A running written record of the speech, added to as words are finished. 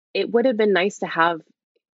it would have been nice to have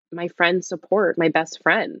my friend's support, my best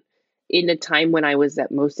friend, in a time when I was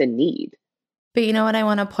at most in need. But you know what I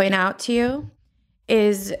want to point out to you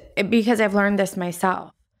is, because I've learned this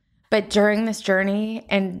myself, but during this journey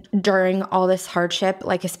and during all this hardship,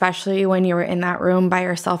 like especially when you were in that room by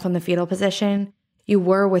yourself in the fetal position, you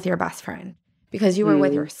were with your best friend because you were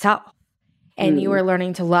with yourself and you were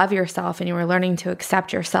learning to love yourself and you were learning to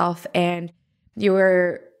accept yourself and you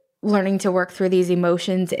were learning to work through these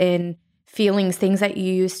emotions and feelings, things that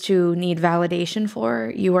you used to need validation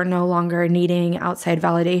for. You were no longer needing outside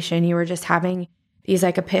validation. You were just having these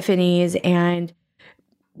like epiphanies and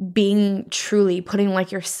being truly putting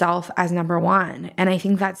like yourself as number one. And I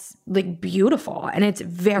think that's like beautiful. And it's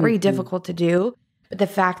very difficult to do. But the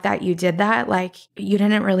fact that you did that, like you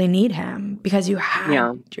didn't really need him because you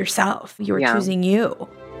had yourself. You were choosing you.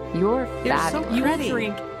 You're fat. So you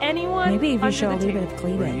drink anyone. Maybe if you show a little bit of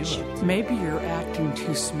cleavage. Maybe you're acting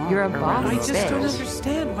too smart. You're a boss. I just don't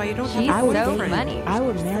understand why you don't He's have so boyfriend. money. I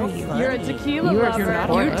would marry you. You're a tequila You're lover. not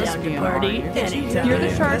You're a down to lesbian, party are you? anytime. You're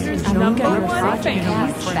the Chargers' I don't number get your one project.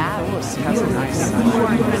 fan. Phyllis has a nice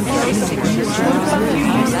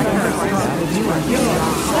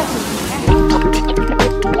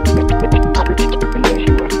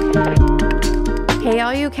Hey,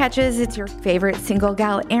 all you catches, it's your favorite single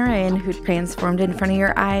gal, Erin, who transformed in front of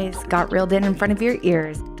your eyes, got reeled in front of your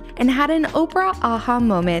ears, and had an Oprah aha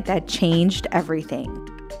moment that changed everything.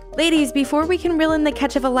 Ladies, before we can reel in the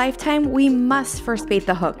catch of a lifetime, we must first bait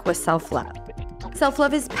the hook with self-love.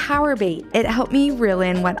 Self-love is power bait. It helped me reel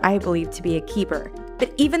in what I believe to be a keeper.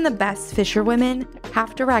 But even the best fisherwomen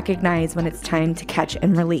have to recognize when it's time to catch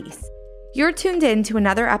and release. You're tuned in to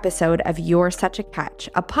another episode of You're Such a Catch,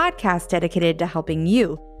 a podcast dedicated to helping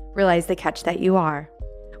you realize the catch that you are.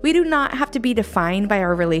 We do not have to be defined by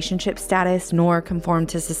our relationship status nor conform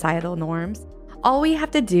to societal norms. All we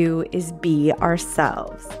have to do is be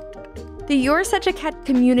ourselves. The You're Such a Catch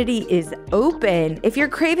community is open. If you're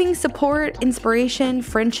craving support, inspiration,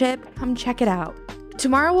 friendship, come check it out.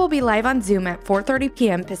 Tomorrow we'll be live on Zoom at 4:30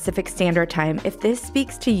 p.m. Pacific Standard Time. If this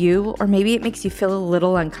speaks to you, or maybe it makes you feel a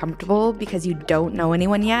little uncomfortable because you don't know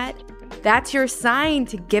anyone yet, that's your sign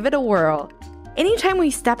to give it a whirl. Anytime we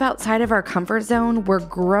step outside of our comfort zone, we're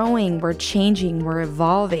growing, we're changing, we're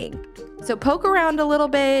evolving. So poke around a little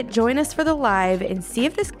bit, join us for the live, and see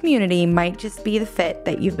if this community might just be the fit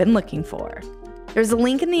that you've been looking for. There's a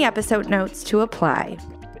link in the episode notes to apply.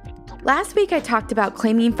 Last week, I talked about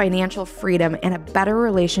claiming financial freedom and a better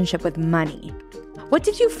relationship with money. What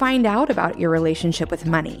did you find out about your relationship with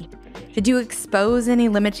money? Did you expose any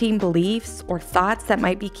limiting beliefs or thoughts that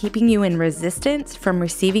might be keeping you in resistance from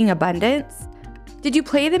receiving abundance? Did you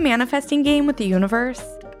play the manifesting game with the universe?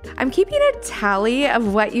 I'm keeping a tally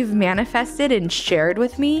of what you've manifested and shared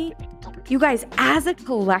with me. You guys, as a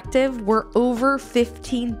collective, we're over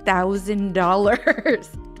 $15,000.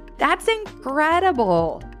 That's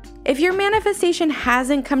incredible. If your manifestation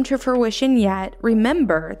hasn't come to fruition yet,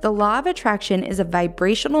 remember the law of attraction is a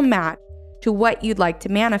vibrational match to what you'd like to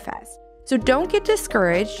manifest. So don't get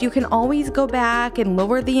discouraged. You can always go back and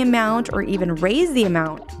lower the amount or even raise the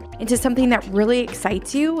amount into something that really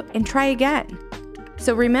excites you and try again.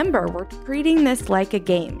 So remember, we're treating this like a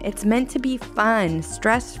game. It's meant to be fun,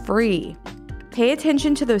 stress-free. Pay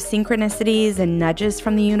attention to those synchronicities and nudges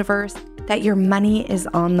from the universe that your money is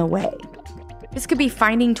on the way. This could be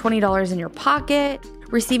finding $20 in your pocket,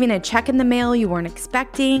 receiving a check in the mail you weren't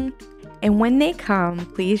expecting, and when they come,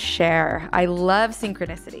 please share. I love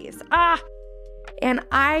synchronicities. And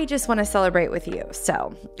I just want to celebrate with you.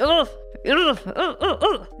 So,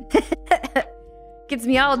 gets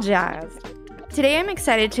me all jazzed. Today, I'm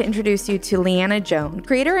excited to introduce you to Leanna Joan,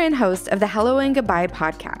 creator and host of the Hello and Goodbye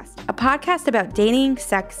podcast, a podcast about dating,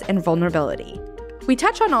 sex, and vulnerability. We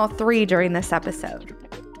touch on all three during this episode.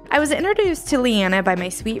 I was introduced to Leanna by my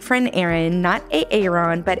sweet friend Erin, not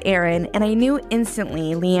Aaron, but Erin, and I knew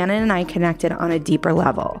instantly Leanna and I connected on a deeper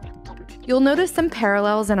level. You'll notice some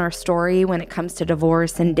parallels in our story when it comes to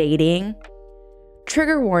divorce and dating.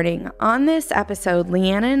 Trigger warning, on this episode,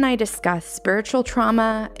 Leanna and I discuss spiritual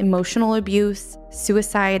trauma, emotional abuse,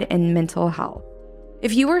 suicide, and mental health.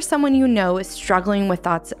 If you or someone you know is struggling with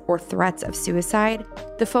thoughts or threats of suicide,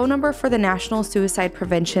 the phone number for the National Suicide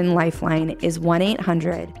Prevention Lifeline is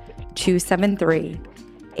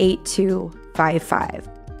 1-800-273-8255.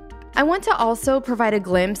 I want to also provide a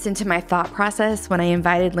glimpse into my thought process when I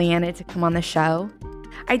invited Leanna to come on the show.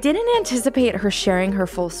 I didn't anticipate her sharing her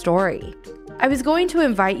full story. I was going to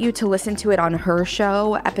invite you to listen to it on her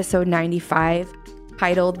show, episode 95,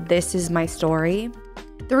 titled This Is My Story.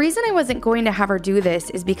 The reason I wasn't going to have her do this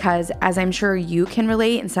is because, as I'm sure you can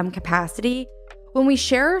relate in some capacity, When we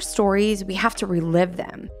share our stories, we have to relive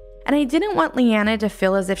them. And I didn't want Leanna to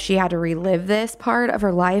feel as if she had to relive this part of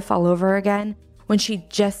her life all over again when she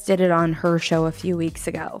just did it on her show a few weeks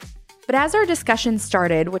ago. But as our discussion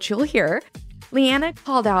started, which you'll hear, Leanna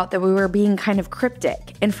called out that we were being kind of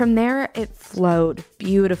cryptic, and from there it flowed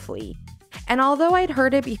beautifully. And although I'd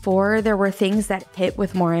heard it before, there were things that hit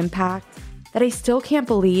with more impact that I still can't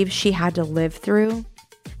believe she had to live through.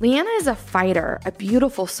 Leanna is a fighter, a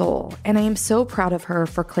beautiful soul, and I am so proud of her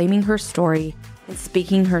for claiming her story and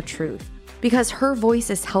speaking her truth, because her voice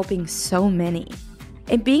is helping so many.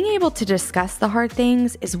 And being able to discuss the hard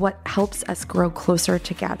things is what helps us grow closer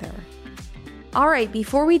together. All right,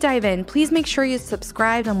 before we dive in, please make sure you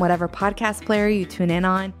subscribe on whatever podcast player you tune in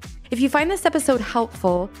on. If you find this episode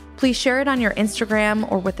helpful, please share it on your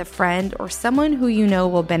Instagram or with a friend or someone who you know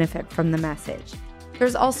will benefit from the message.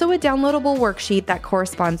 There's also a downloadable worksheet that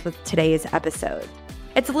corresponds with today's episode.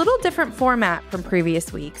 It's a little different format from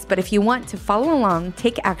previous weeks, but if you want to follow along,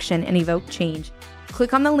 take action, and evoke change,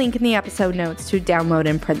 click on the link in the episode notes to download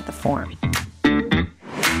and print the form.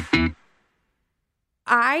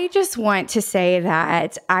 I just want to say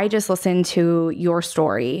that I just listened to your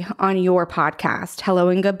story on your podcast, Hello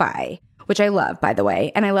and Goodbye, which I love, by the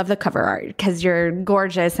way. And I love the cover art because you're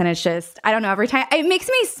gorgeous. And it's just, I don't know, every time it makes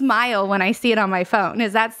me smile when I see it on my phone.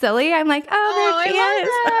 Is that silly? I'm like, oh, there she is.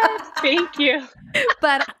 That. Thank you.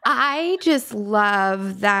 But I just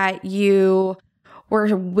love that you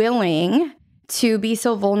were willing to be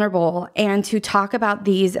so vulnerable and to talk about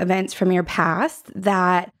these events from your past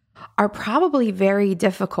that are probably very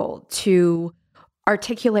difficult to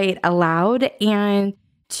articulate aloud and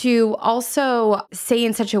to also say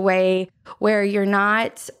in such a way where you're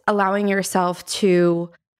not allowing yourself to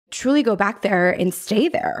truly go back there and stay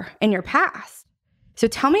there in your past. So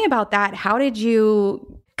tell me about that. How did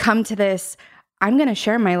you come to this? I'm going to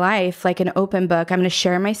share my life like an open book. I'm going to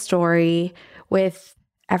share my story with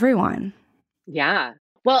everyone. Yeah.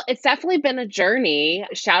 Well, it's definitely been a journey.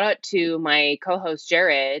 Shout out to my co-host,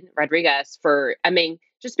 Jared Rodriguez, for,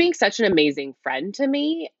 just being such an amazing friend to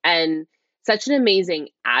me and such an amazing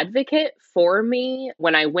advocate for me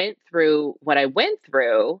when I went through what I went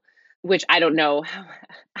through, which I don't know.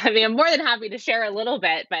 I'm more than happy to share a little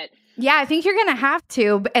bit, but yeah, I think you're going to have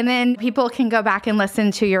to. And then people can go back and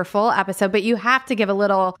listen to your full episode, but you have to give a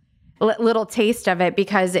little taste of it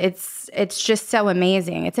because it's just so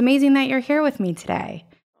amazing. It's amazing that you're here with me today.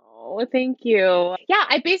 Oh, thank you. Yeah,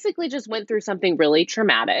 I basically just went through something really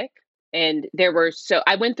traumatic. And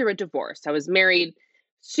I went through a divorce. I was married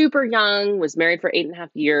super young, was married for 8.5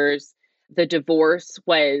 years. The divorce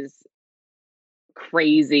was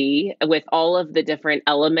crazy with all of the different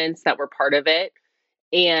elements that were part of it.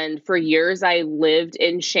 And for years, I lived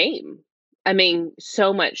in shame.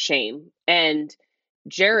 So much shame. And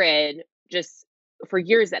Jared just for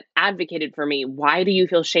years that advocated for me. Why do you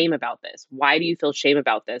feel shame about this? Why do you feel shame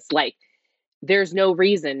about this? Like, there's no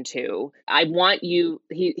reason to. I want you,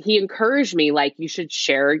 he encouraged me, like, you should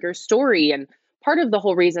share your story. And part of the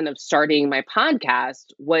whole reason of starting my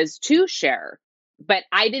podcast was to share, but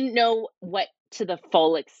I didn't know what to the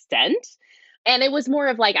full extent. And it was more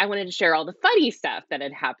of like, I wanted to share all the funny stuff that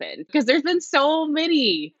had happened because there's been so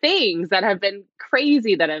many things that have been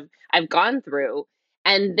crazy that I've gone through.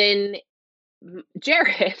 And then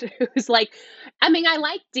Jared, who's like, I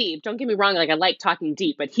like deep, don't get me wrong. Like, I like talking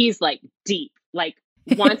deep, but he's like deep, like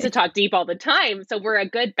wants to talk deep all the time. So we're a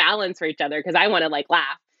good balance for each other because I want to like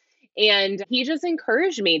laugh. And he just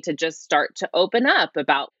encouraged me to just start to open up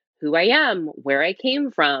about who I am, where I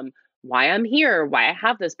came from, why I'm here, why I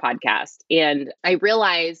have this podcast. And I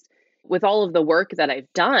realized with all of the work that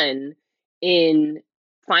I've done in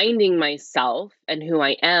finding myself and who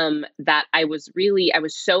I am, that I was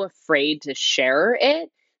so afraid to share it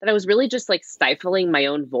that I was really just like stifling my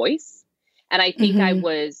own voice. And I think I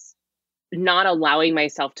was not allowing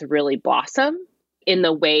myself to really blossom in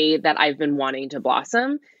the way that I've been wanting to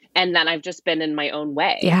blossom. And then I've just been in my own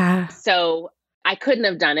way. Yeah. So I couldn't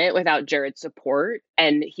have done it without Jared's support.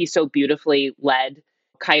 And he so beautifully led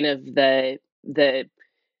kind of the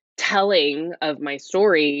telling of my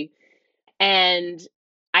story. And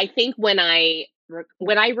I think when I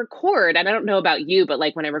record, and I don't know about you, but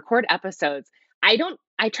like when I record episodes, I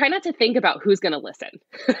try not to think about who's going to listen.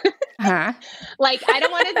 Like, I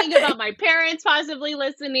don't want to think about my parents possibly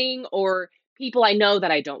listening or people I know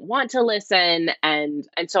that I don't want to listen. And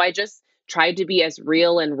so I just tried to be as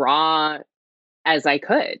real and raw as I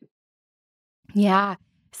could. Yeah.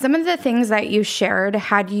 Some of the things that you shared,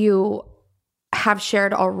 had you have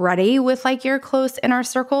shared already with like your close inner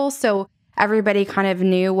circle, so everybody kind of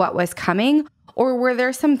knew what was coming? Or were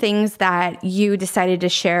there some things that you decided to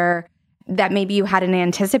share that maybe you hadn't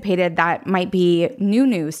anticipated that might be new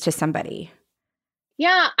news to somebody?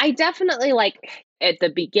 Yeah, I definitely at the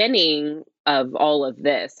beginning of all of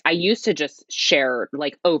this, I used to just share,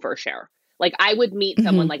 like overshare. Like I would meet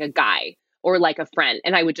someone like a guy or like a friend,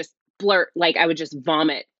 and I would just I would just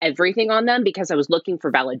vomit everything on them because I was looking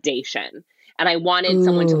for validation. And I wanted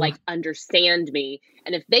someone to like understand me.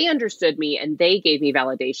 And if they understood me and they gave me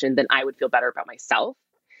validation, then I would feel better about myself.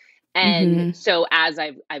 And so as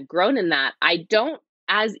I've grown in that, I don't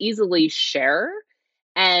as easily share.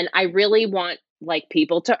 And I really want like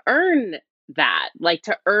people to earn that, like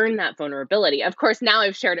to earn that vulnerability. Of course, now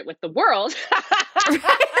I've shared it with the world.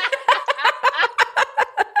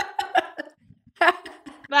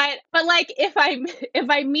 But like if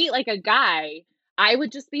I meet like a guy, I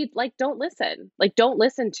would just be like, don't listen. Like, don't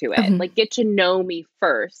listen to it. Like, get to know me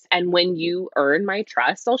first. And when you earn my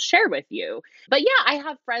trust, I'll share with you. But yeah, I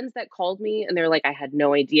have friends that called me and they're like, I had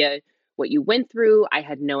no idea what you went through. I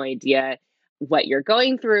had no idea what you're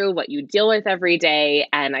going through, what you deal with every day.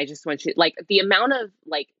 And I just want you, like, the amount of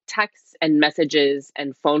like texts and messages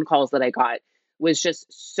and phone calls that I got was just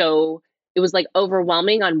so, it was like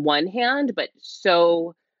overwhelming on one hand, but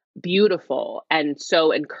so beautiful and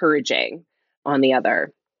so encouraging on the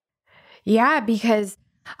other. Yeah, because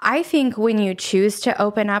I think when you choose to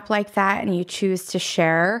open up like that and you choose to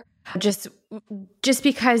share, just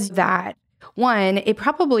because that, one, it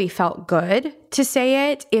probably felt good to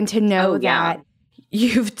say it and to know that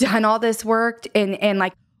you've done all this work and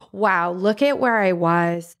like, wow, look at where I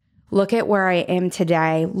was, look at where I am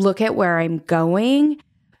today, look at where I'm going.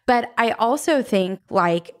 But I also think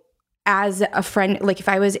like as a friend, like if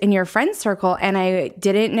I was in your friend circle and I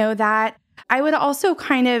didn't know that, I would also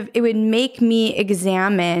it would make me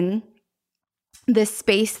examine the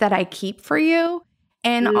space that I keep for you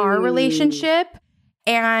and our relationship.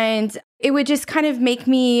 And it would just kind of make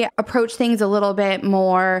me approach things a little bit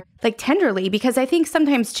more like tenderly, because I think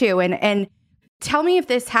sometimes too, and tell me if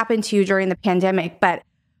this happened to you during the pandemic, but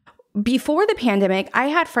before the pandemic, I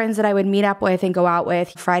had friends that I would meet up with and go out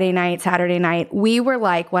with Friday night, Saturday night. We were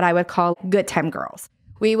like what I would call good time girls.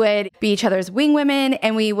 We would be each other's wing women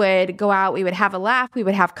and we would go out, we would have a laugh, we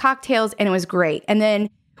would have cocktails, and it was great. And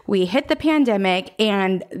then we hit the pandemic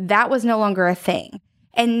and that was no longer a thing.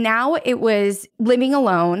 And now it was living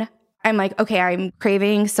alone. I'm like, okay, I'm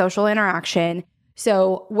craving social interaction.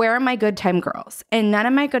 So where are my good time girls? And none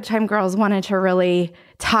of my good time girls wanted to really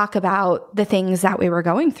talk about the things that we were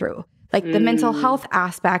going through, like the mental health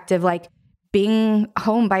aspect of like being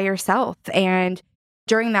home by yourself. And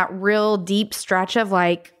during that real deep stretch of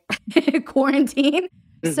like quarantine.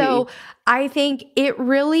 So I think it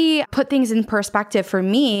really put things in perspective for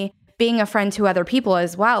me, being a friend to other people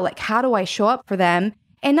as well. Like, how do I show up for them?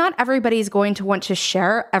 And not everybody's going to want to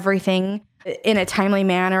share everything in a timely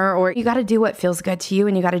manner, or you got to do what feels good to you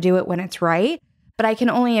and you got to do it when it's right. But I can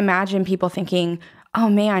only imagine people thinking, oh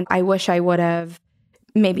man, I wish I would have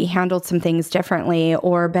maybe handled some things differently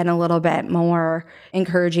or been a little bit more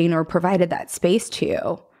encouraging or provided that space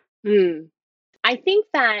to you. I think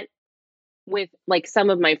that with like some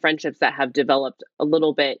of my friendships that have developed a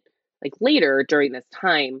little bit like later during this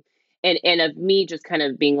time and of me just kind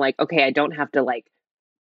of being like, okay, I don't have to like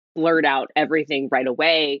blurt out everything right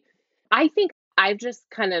away. I think I've just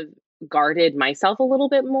kind of guarded myself a little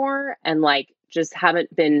bit more and like just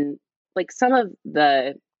haven't been like some of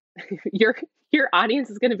the your audience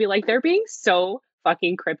is going to be like, they're being so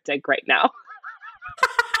fucking cryptic right now.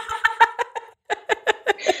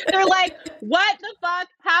 They're like, what the fuck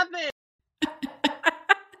happened?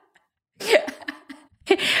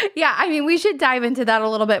 Yeah, I mean, we should dive into that a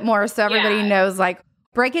little bit more so everybody knows, like,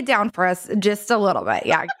 break it down for us just a little bit.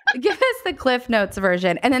 Yeah, give us the Cliff Notes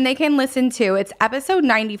version. And then they can listen to, it's episode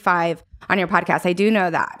 95 on your podcast. I do know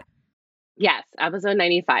that. Yes, episode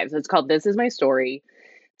 95. So it's called This Is My Story.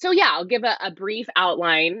 So yeah, I'll give a brief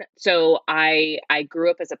outline. So I grew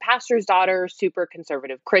up as a pastor's daughter, super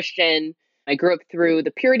conservative Christian. I grew up through the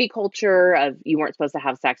purity culture of you weren't supposed to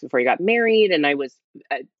have sex before you got married. And I was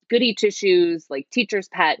a goody two shoes, like teacher's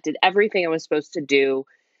pet, did everything I was supposed to do.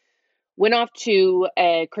 Went off to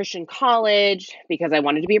a Christian college because I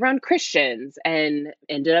wanted to be around Christians and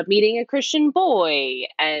ended up meeting a Christian boy.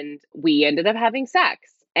 And we ended up having sex.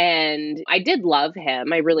 And I did love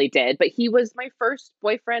him. I really did. But he was my first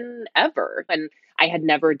boyfriend ever. And I had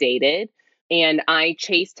never dated. And I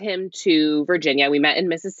chased him to Virginia. We met in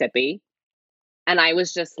Mississippi. And I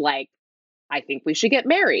was just like, I think we should get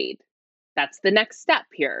married. That's the next step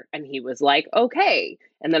here. And he was like, okay.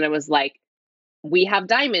 And then I was like, we have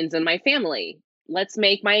diamonds in my family. Let's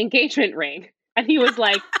make my engagement ring. And he was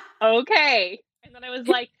like, okay. And then I was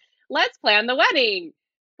like, let's plan the wedding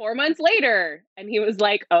 4 months later. And he was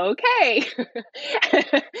like, okay.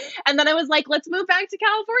 And then I was like, let's move back to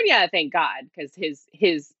California. Thank God. Because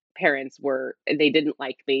his parents they didn't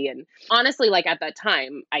like me. And honestly, like at that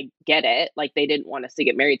time, I get it. Like they didn't want us to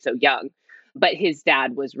get married so young. But his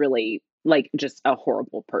dad was really like just a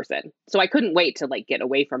horrible person. So I couldn't wait to like get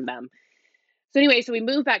away from them. So anyway, so we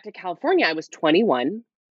moved back to California. I was 21.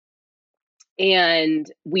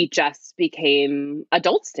 And we just became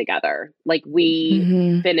adults together. Like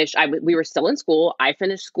we finished, we were still in school. I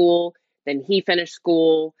finished school, then he finished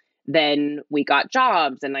school. Then we got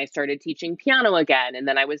jobs and I started teaching piano again. And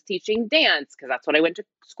then I was teaching dance because that's what I went to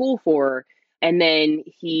school for. And then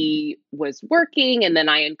he was working. And then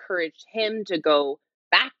I encouraged him to go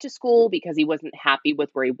back to school because he wasn't happy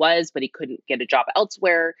with where he was, but he couldn't get a job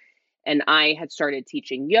elsewhere. And I had started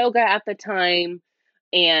teaching yoga at the time.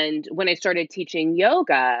 And when I started teaching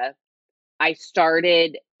yoga, I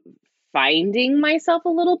started finding myself a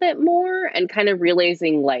little bit more and kind of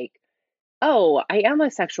realizing like, oh, I am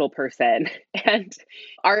a sexual person. And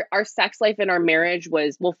our sex life in our marriage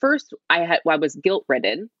was, well, first I was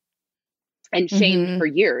guilt-ridden and shamed for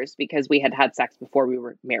years because we had had sex before we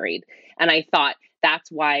were married. And I thought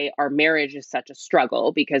that's why our marriage is such a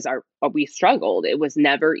struggle because we struggled. It was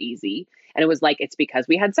never easy. And it was like, it's because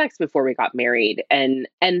we had sex before we got married. And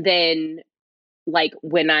then like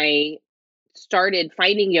when I started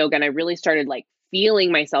finding yoga and I really started like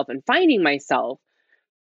feeling myself and finding myself,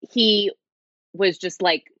 he was just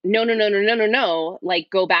like, no, like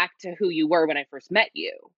go back to who you were when I first met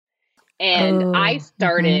you. And I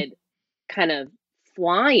started kind of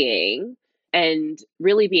flying and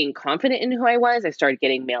really being confident in who I was. I started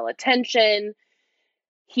getting male attention.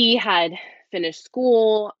 He had finished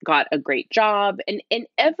school, got a great job, and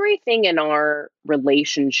everything in our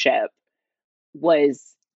relationship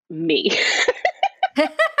was me.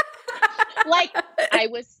 Like I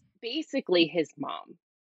was basically his mom.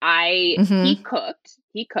 He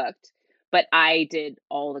cooked, but I did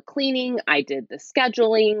all the cleaning, I did the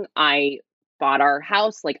scheduling, I bought our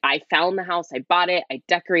house. Like I found the house, I bought it, I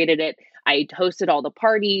decorated it, I hosted all the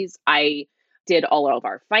parties, I did all of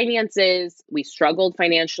our finances. We struggled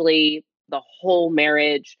financially the whole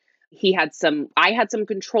marriage. I had some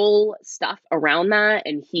control stuff around that,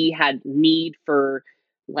 and he had need for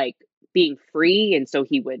like being free. And so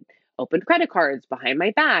he would open credit cards behind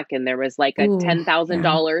my back. And there was like a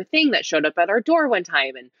 $10,000 thing that showed up at our door one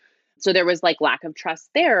time. And so there was like lack of trust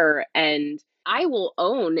there. And I will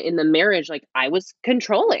own in the marriage, like I was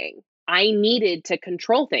controlling. I needed to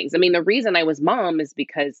control things. I mean, the reason I was mom is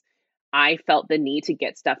because I felt the need to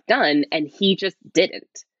get stuff done and he just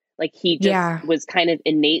didn't. Like he just was kind of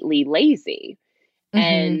innately lazy.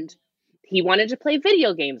 And he wanted to play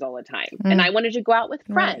video games all the time. And I wanted to go out with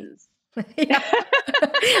friends.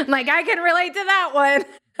 Like I can relate to that one.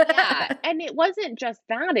 Yeah. And it wasn't just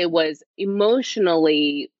that. It was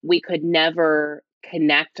emotionally, we could never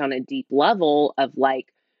connect on a deep level of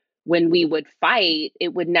like, when we would fight,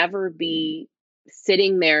 it would never be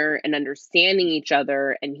sitting there and understanding each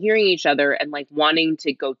other and hearing each other and like wanting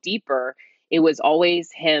to go deeper. It was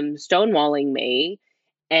always him stonewalling me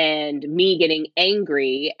and me getting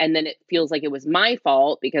angry. And then it feels like it was my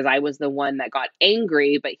fault because I was the one that got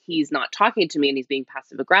angry, but he's not talking to me and he's being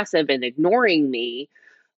passive aggressive and ignoring me.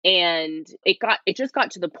 And it just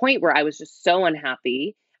got to the point where I was just so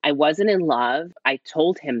unhappy. I wasn't in love. I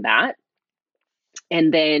told him that.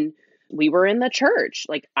 And then we were in the church.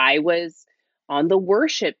 Like I was on the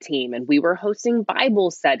worship team and we were hosting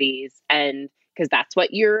Bible studies. And because that's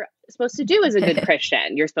what you're supposed to do as a good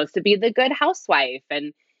Christian. You're supposed to be the good housewife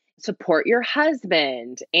and support your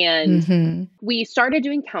husband. And we started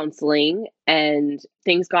doing counseling and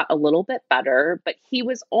things got a little bit better, but he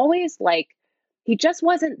was always like, he just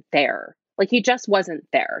wasn't there. Like he just wasn't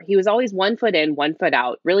there. He was always 1 foot in, 1 foot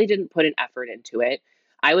out, really didn't put an effort into it.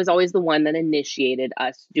 I was always the one that initiated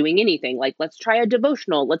us doing anything. Like, let's try a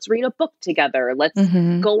devotional. Let's read a book together. Let's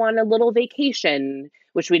go on a little vacation,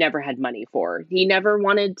 which we never had money for. He never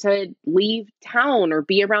wanted to leave town or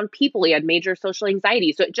be around people. He had major social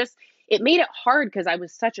anxiety. So it made it hard because I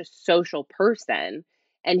was such a social person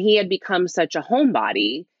and he had become such a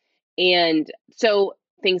homebody. And so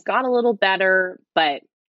things got a little better, but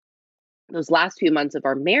those last few months of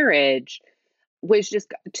our marriage was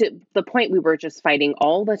just to the point we were just fighting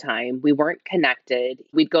all the time. We weren't connected.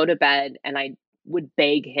 We'd go to bed and I would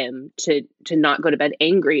beg him to not go to bed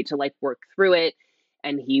angry, to like work through it.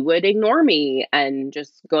 And he would ignore me and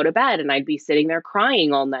just go to bed. And I'd be sitting there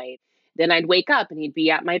crying all night. Then I'd wake up and he'd be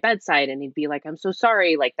at my bedside and he'd be like, I'm so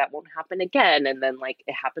sorry. Like that won't happen again. And then like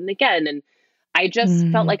it happened again. And I just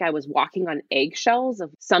felt like I was walking on eggshells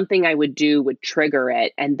of something I would do would trigger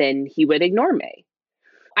it, and then he would ignore me.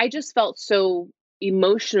 I just felt so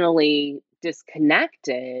emotionally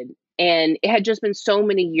disconnected. And it had just been so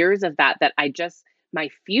many years of that that my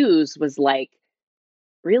fuse was like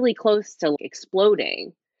really close to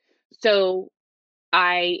exploding. So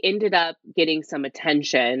I ended up getting some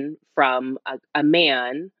attention from a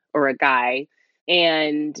man or a guy,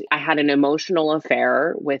 and I had an emotional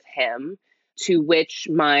affair with him, to which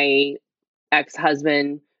my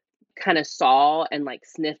ex-husband kind of saw and like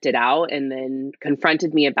sniffed it out and then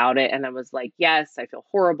confronted me about it. And I was like, yes, I feel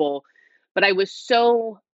horrible. But I was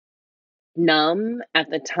so numb at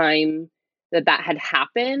the time that had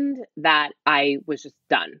happened that I was just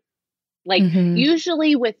done. Like,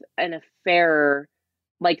 usually with an affair,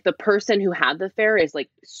 like the person who had the affair is like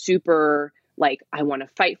super, like, I want to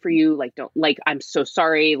fight for you. Like, don't, like, I'm so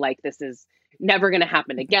sorry. Like, this is never going to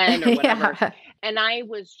happen again or whatever. Yeah. And I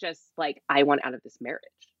was just like, I want out of this marriage.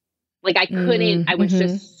 Like, I couldn't, I was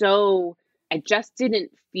just so, I just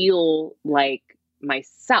didn't feel like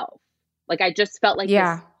myself. Like, I just felt like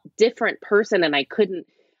this different person, and I couldn't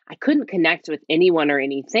connect with anyone or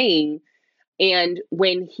anything. And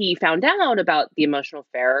when he found out about the emotional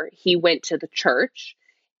affair, he went to the church,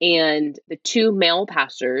 and the two male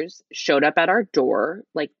pastors showed up at our door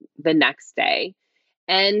like the next day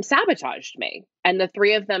and sabotaged me. And the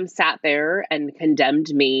three of them sat there and condemned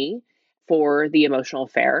me for the emotional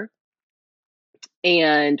affair.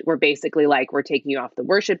 And we're basically like, we're taking you off the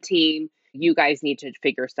worship team. You guys need to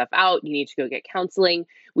figure stuff out. You need to go get counseling.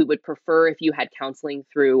 We would prefer if you had counseling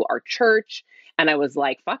through our church. And I was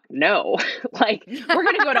like, fuck no. Like, we're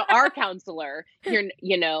going to go to our counselor here,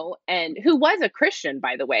 and who was a Christian,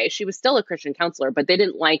 by the way. She was still a Christian counselor, but they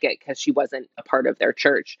didn't like it because she wasn't a part of their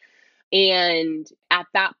church. And at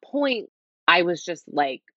that point, I was just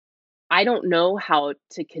like, I don't know how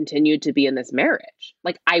to continue to be in this marriage.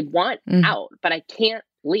 Like, I want out, but I can't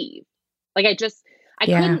leave. Like, I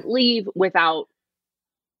couldn't leave without,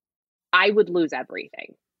 I would lose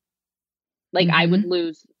everything. Like, I would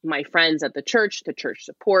lose my friends at the church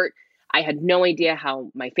support. I had no idea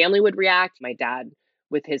how my family would react. My dad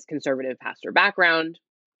with his conservative pastor background.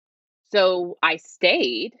 So I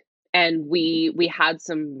stayed, and we had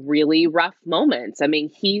some really rough moments. I mean,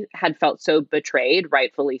 he had felt so betrayed,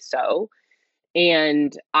 rightfully so.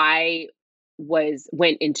 And I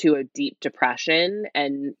went into a deep depression.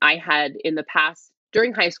 And I had in the past,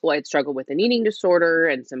 during high school, I'd struggled with an eating disorder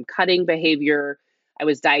and some cutting behavior. I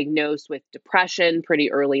was diagnosed with depression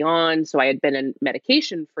pretty early on. So I had been on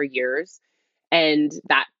medication for years, and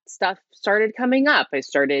that stuff started coming up. I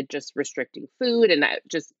started just restricting food, and I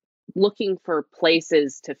just looking for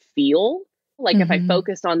places to feel like if I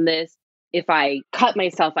focused on this, if I cut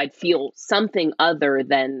myself, I'd feel something other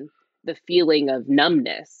than the feeling of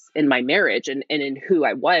numbness in my marriage and in who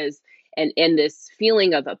I was, and this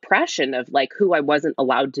feeling of oppression of like who I wasn't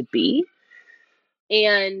allowed to be.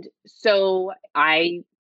 And so I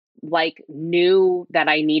like knew that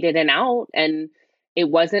I needed an out, and it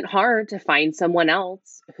wasn't hard to find someone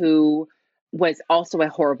else who was also a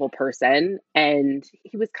horrible person. And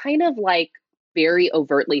he was kind of like very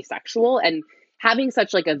overtly sexual, and having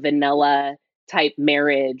such like a vanilla type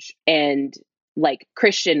marriage and like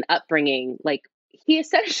Christian upbringing, like he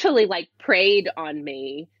essentially like preyed on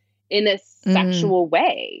me in a sexual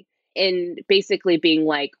way, and basically being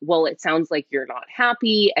like, well, it sounds like you're not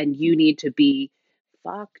happy and you need to be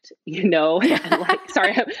fucked, And like,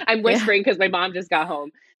 sorry, I'm whispering because my mom just got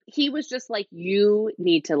home. He was just like, you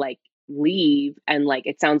need to like leave. And like,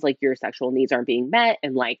 it sounds like your sexual needs aren't being met.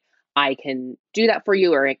 And like, I can do that for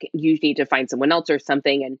you, or you need to find someone else or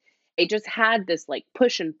something. And it just had this like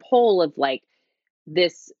push and pull of like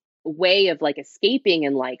this way of like escaping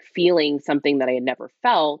and like feeling something that I had never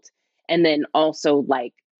felt. And then also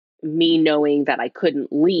like me knowing that I couldn't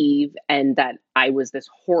leave and that I was this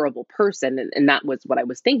horrible person. And that was what I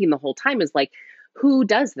was thinking the whole time, is like, who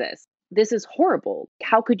does this? This is horrible.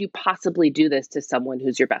 How could you possibly do this to someone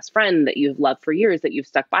who's your best friend, that you've loved for years, that you've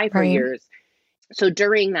stuck by for years? So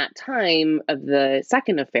during that time of the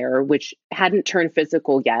second affair, which hadn't turned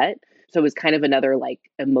physical yet, so it was kind of another like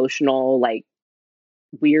emotional, like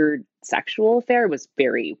weird sexual affair, was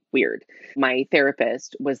very weird. My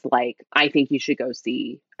therapist was like, I think you should go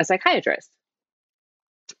see a psychiatrist.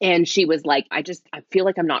 And she was like, I feel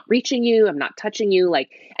like I'm not reaching you. I'm not touching you. Like,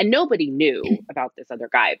 and nobody knew about this other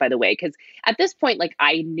guy, by the way, because at this point, like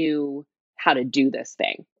I knew how to do this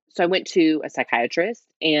thing. So I went to a psychiatrist,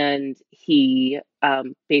 and he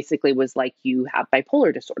basically was like, you have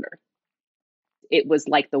bipolar disorder. It was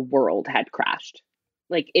like the world had crashed.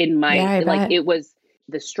 Like in my, like it was,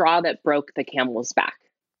 the straw that broke the camel's back.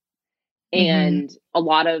 Mhm. And a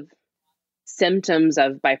lot of symptoms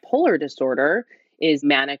of bipolar disorder is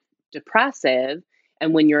manic depressive.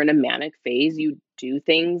 And when you're in a manic phase, you do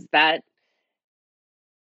things that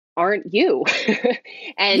aren't you.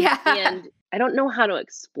 and Yeah. and I don't know how to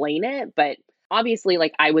explain it, but obviously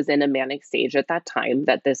like I was in a manic stage at that time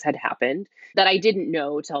that this had happened that I didn't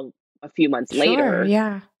know till a few months Sure. later.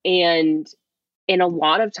 Yeah. And a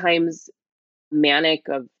lot of times manic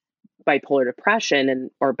of bipolar depression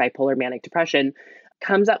or bipolar manic depression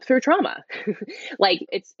comes up through trauma. Like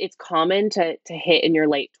it's common to hit in your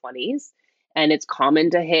late 20s, and it's common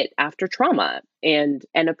to hit after trauma and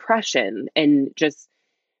oppression. And just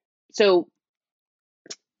so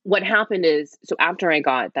what happened is, so after I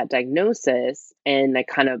got that diagnosis and I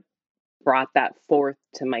kind of brought that forth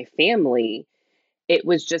to my family, it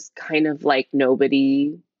was just kind of like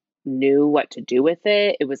nobody knew what to do with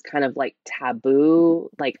it. It was kind of like taboo.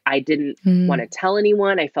 Like I didn't want to tell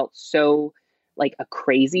anyone. I felt so like a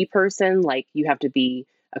crazy person. Like you have to be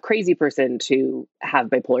a crazy person to have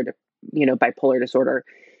bipolar disorder.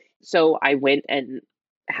 So I went and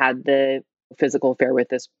had the physical affair with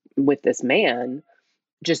this man,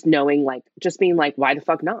 just knowing like, just being like, why the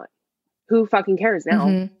fuck not? Who fucking cares now?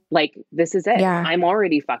 Mhm. Like, this is it. Yeah. I'm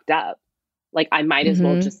already fucked up. Like, I might as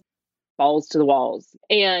well Mhm. just balls to the walls.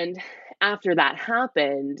 And after that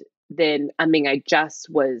happened, then, I mean, I just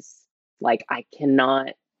was like, I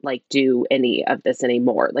cannot like do any of this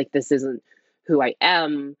anymore. Like, this isn't who I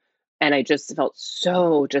am. And I just felt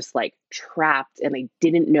so just like trapped, and I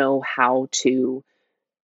didn't know how to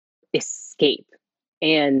escape.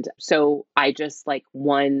 And so I just like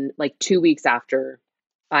 2 weeks after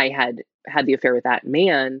I had the affair with that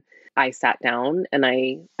man, I sat down and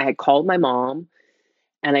I had called my mom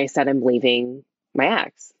and I said, I'm leaving my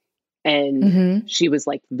ex. And Mhm. she was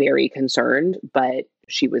like very concerned, but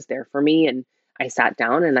she was there for me. And I sat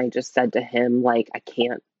down and I just said to him, like, I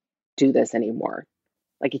can't do this anymore.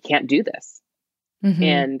 Like, I can't do this. Mhm.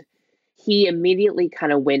 And he immediately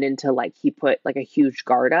kind of went into like, he put like a huge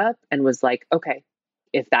guard up and was like, okay,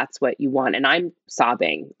 if that's what you want. And I'm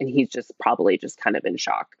sobbing and he's just probably just kind of in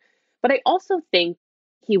shock. But I also think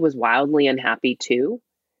he was wildly unhappy too.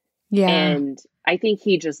 Yeah. And I think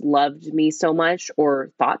he just loved me so much,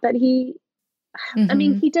 or thought that I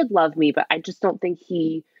mean, Mhm. he did love me, but I just don't think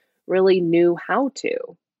he really knew how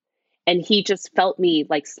to. And he just felt me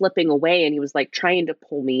like slipping away, and he was like trying to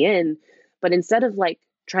pull me in. But instead of like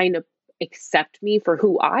trying to accept me for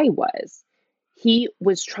who I was, he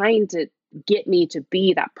was trying to get me to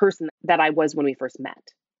be that person that I was when we first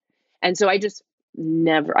met. And so I just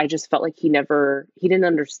felt like he didn't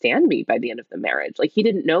understand me by the end of the marriage. Like he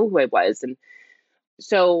didn't know who I was. And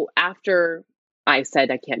so after I said,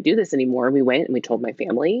 I can't do this anymore, we went and we told my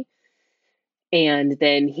family. And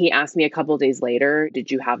then he asked me a couple days later, did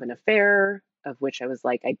you have an affair? Of which I was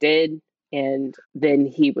like, I did. And then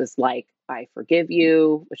he was like, I forgive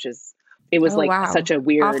you, it was Oh, like wow. such a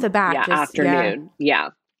weird, Off the bat, yeah, just yeah. afternoon. Yeah.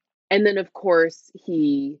 And then of course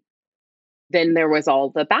then there was all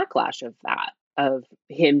the backlash of that, of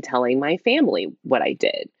him telling my family what I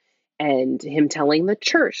did and him telling the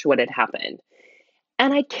church what had happened.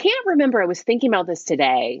 And I can't remember, I was thinking about this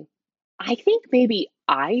today. I think maybe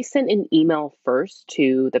I sent an email first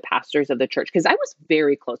to the pastors of the church because I was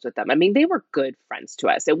very close with them. I mean, they were good friends to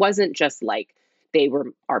us. It wasn't just like they were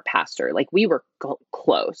our pastor, like we were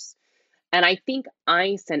close. And I think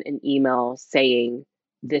I sent an email saying,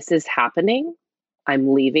 this is happening.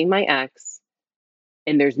 I'm leaving my ex,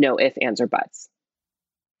 and there's no ifs, ands, or buts.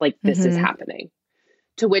 Like, this is Mhm. happening.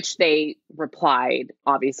 To which they replied,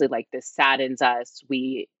 obviously, like, this saddens us.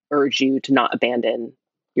 We urge you to not abandon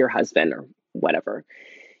your husband or whatever.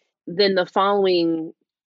 Then the following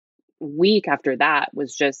week after that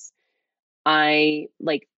was just,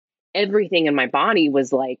 everything in my body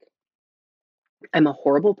was like, I'm a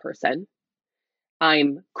horrible person.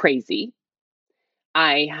 I'm crazy.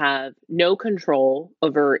 I have no control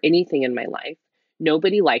over anything in my life.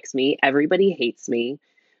 Nobody likes me. Everybody hates me.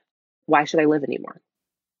 Why should I live anymore?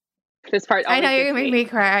 This part I always know you're gets gonna make me. me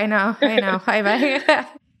cry. I know. I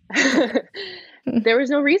bet. There was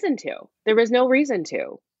no reason to. There was no reason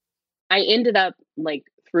to. I ended up like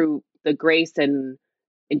through the grace and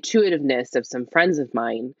intuitiveness of some friends of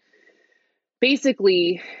mine.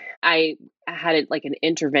 Basically, I had like an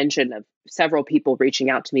intervention of several people reaching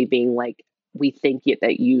out to me being like, we think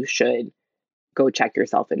that you should go check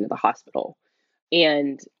yourself into the hospital.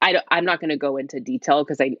 And I'm not going to go into detail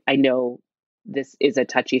because I know this is a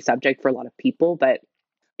touchy subject for a lot of people, but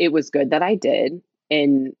it was good that I did.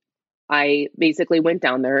 And I basically went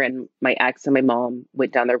down there, and my ex and my mom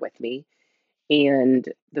went down there with me. And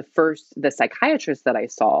the psychiatrist that I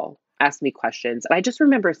saw asked me questions. And I just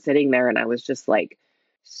remember sitting there and I was just like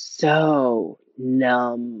so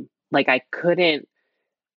numb. Like I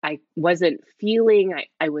wasn't feeling,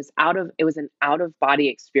 I was it was an out of body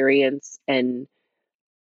experience. And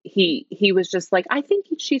he was just like, I think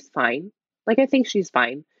she's fine. Like, I think she's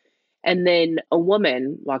fine. And then a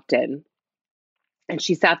woman walked in and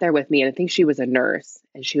she sat there with me. And I think she was a nurse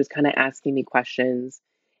and she was kind of asking me questions.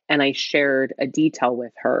 And I shared a detail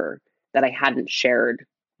with her that I hadn't shared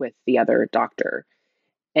with the other doctor.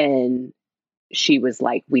 And she was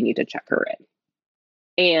like, we need to check her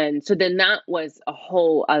in. And so then that was a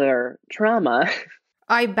whole other trauma.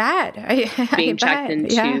 I bet. Being checked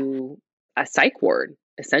into a psych ward,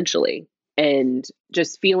 essentially, and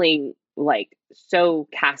just feeling like so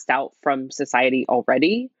cast out from society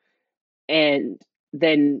already. And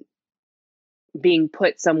then being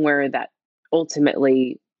put somewhere that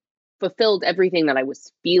ultimately fulfilled everything that I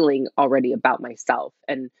was feeling already about myself.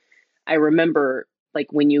 And I remember, like,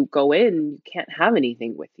 when you go in, you can't have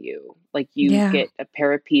anything with you. Like, you get a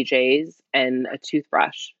pair of PJs and a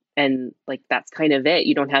toothbrush. And like, that's kind of it.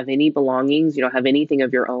 You don't have any belongings. You don't have anything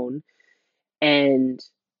of your own. And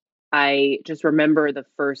I just remember the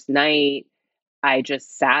first night I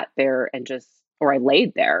just sat there and I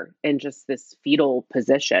laid there in just this fetal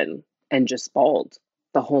position and just bawled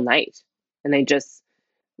the whole night. And I just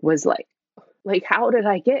was like, how did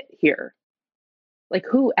I get here? Like,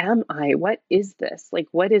 who am I? What is this? Like,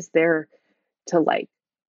 what is there to like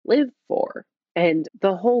live for? And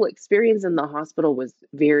the whole experience in the hospital was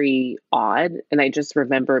very odd. And I just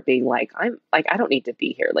remember being like, I don't need to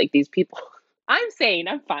be here. Like, these people, I'm sane,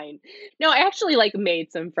 I'm fine. No, I actually like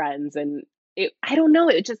made some friends and I don't know.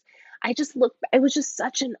 It was just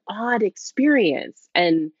such an odd experience.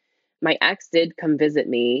 And my ex did come visit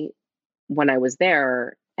me when I was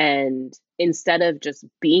there. And instead of just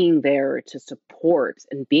being there to support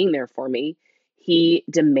and being there for me, he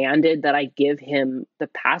demanded that I give him the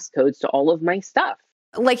passcodes to all of my stuff.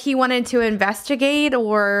 Like, he wanted to investigate,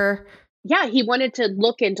 or? Yeah, he wanted to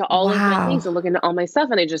look into all of my things and look into all my stuff.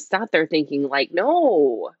 And I just sat there thinking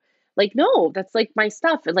no, that's like my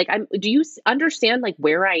stuff. And like, do you understand like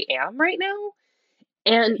where I am right now?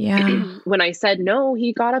 And when I said no,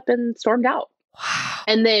 he got up and stormed out. Wow.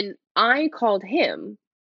 And then I called him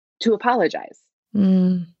to apologize.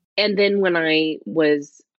 Mm. And then when I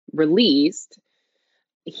was released,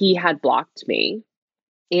 he had blocked me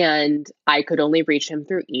and I could only reach him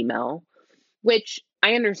through email, which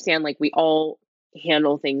I understand, like, we all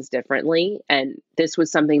handle things differently. And this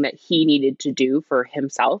was something that he needed to do for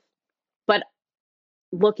himself. But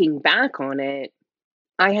looking back on it,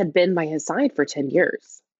 I had been by his side for 10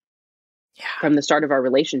 years from the start of our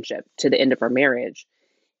relationship to the end of our marriage.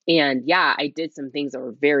 And yeah, I did some things that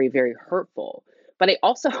were very, very hurtful, but I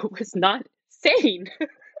also was not sane.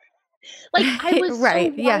 Like, I was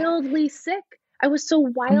so wildly sick. I was so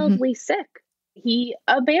wildly sick. He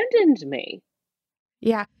abandoned me.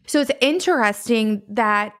 Yeah. So it's interesting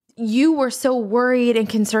that you were so worried and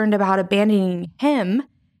concerned about abandoning him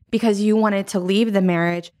because you wanted to leave the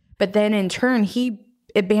marriage, but then in turn, he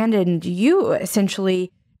abandoned you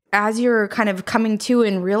essentially as you're kind of coming to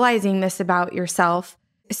and realizing this about yourself.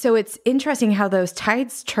 So it's interesting how those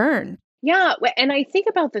tides turn. Yeah. And I think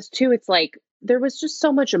about this too. It's like, there was just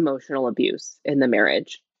so much emotional abuse in the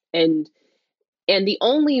marriage. And the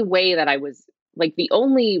only way that I was like, the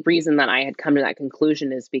only reason that I had come to that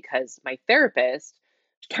conclusion is because my therapist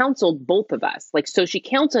counseled both of us. Like, so she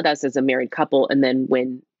counseled us as a married couple. And then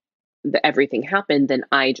when everything happened, then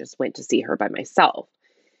I just went to see her by myself.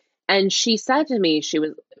 And she said to me,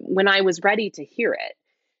 when I was ready to hear it,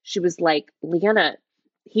 she was like, Leanna,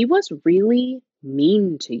 he was really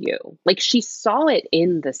mean to you. Like, she saw it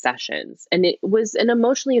in the sessions, and it was an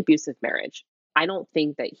emotionally abusive marriage. I don't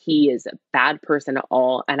think that he is a bad person at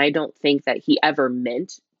all. And I don't think that he ever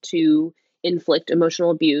meant to inflict emotional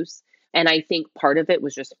abuse. And I think part of it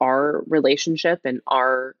was just our relationship and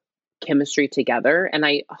our chemistry together. And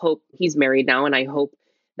I hope he's married now. And I hope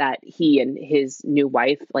that he and his new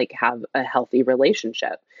wife like have a healthy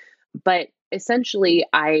relationship. But essentially,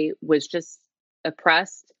 I was just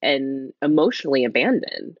oppressed and emotionally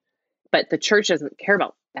abandoned. But the church doesn't care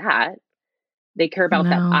about that. They care about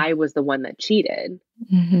that I was the one that cheated.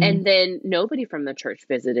 Mm-hmm. And then nobody from the church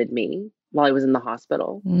visited me while I was in the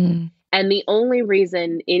hospital. Mm. And the only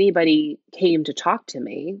reason anybody came to talk to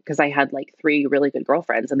me, because I had like 3 really good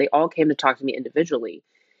girlfriends and they all came to talk to me individually.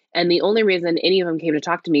 And the only reason any of them came to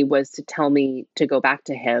talk to me was to tell me to go back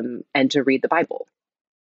to him and to read the Bible.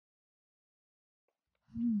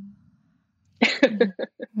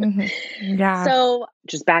 Yeah. So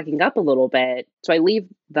just backing up a little bit. So I leave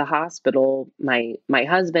the hospital. My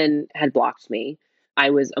husband had blocked me.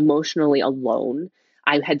 I was emotionally alone.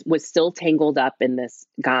 Was still tangled up in this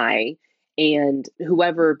guy, and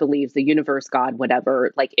whoever believes the universe, God,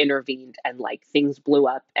 whatever, like intervened, and like things blew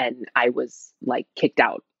up, and I was like kicked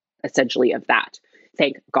out essentially of that.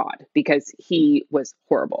 Thank God, because he was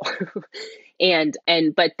horrible.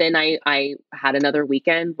 But then I had another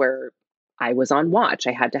weekend where I was on watch.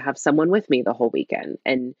 I had to have someone with me the whole weekend.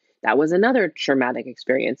 And that was another traumatic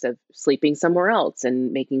experience of sleeping somewhere else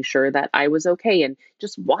and making sure that I was okay and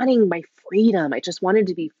just wanting my freedom. I just wanted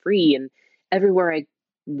to be free. And everywhere I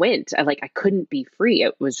went, I couldn't be free.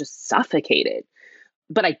 It was just suffocated.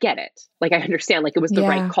 But I get it. Like, I understand, like, it was the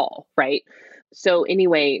right call, right? So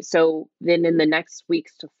anyway, so then in the next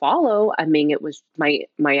weeks to follow, I mean, it was my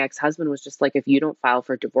ex-husband was just like, if you don't file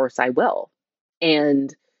for divorce, I will.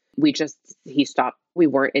 And he stopped. We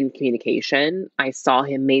weren't in communication. I saw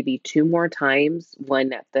him maybe 2 more times,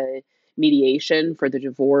 one at the mediation for the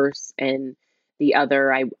divorce, and the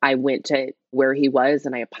other, I went to where he was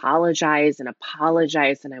and I apologized and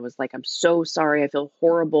apologized. And I was like, I'm so sorry. I feel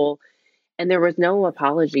horrible. And there was no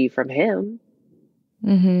apology from him.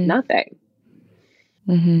 Nothing.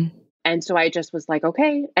 And so I just was like,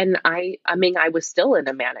 okay. And I mean, I was still in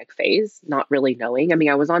a manic phase, not really knowing. I mean,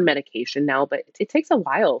 I was on medication now, but it takes a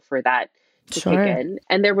while for that to kick in.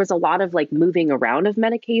 And there was a lot of like moving around of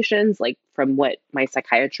medications, like from what my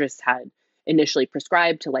psychiatrist had initially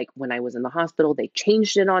prescribed to like when I was in the hospital, they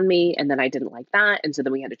changed it on me. And then I didn't like that. And so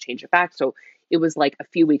then we had to change it back. So it was like a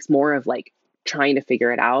few weeks more of like trying to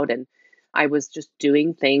figure it out. And I was just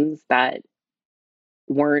doing things that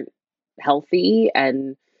weren't healthy,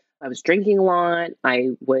 and I was drinking a lot. I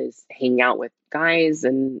was hanging out with guys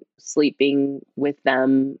and sleeping with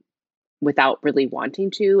them without really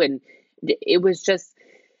wanting to. And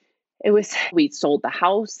we sold the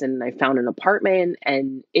house and I found an apartment,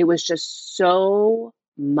 and it was just so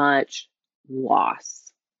much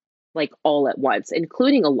loss, like all at once,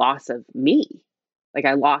 including a loss of me. Like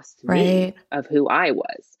I lost me of who I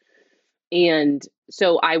was. And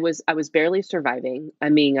so I was barely surviving. I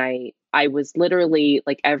mean, I was literally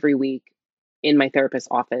like every week in my therapist's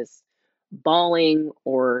office bawling,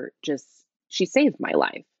 or just, she saved my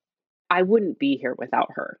life. I wouldn't be here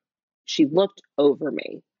without her. She looked over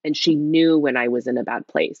me and she knew when I was in a bad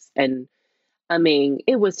place. And I mean,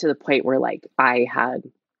 it was to the point where like I had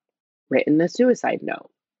written a suicide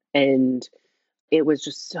note, and it was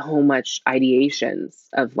just so much ideations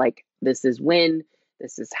of like, this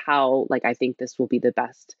is how, like, I think this will be the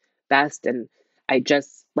best. And I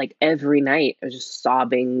just like every night I was just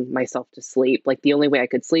sobbing myself to sleep. Like the only way I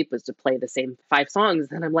could sleep was to play the same 5 songs.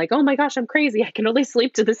 And I'm like, oh my gosh, I'm crazy. I can only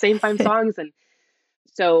sleep to the same 5 songs. And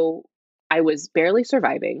so I was barely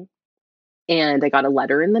surviving, and I got a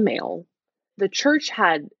letter in the mail. The church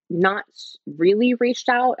had not really reached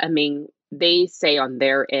out. I mean, they say on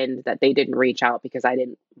their end that they didn't reach out because I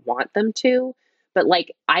didn't want them to, but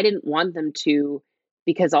like I didn't want them to,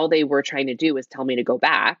 because all they were trying to do was tell me to go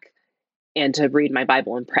back and to read my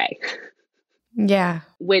Bible and pray. Yeah.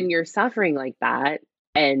 When you're suffering like that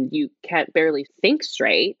and you can't barely think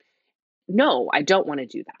straight, no, I don't want to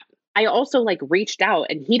do that. I also like reached out,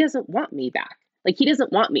 and he doesn't want me back. Like he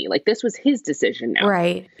doesn't want me. Like this was his decision now.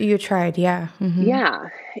 Right. You tried. Yeah. Yeah.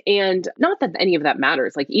 And not that any of that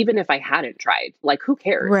matters. Like even if I hadn't tried, like who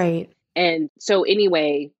cares? Right. And so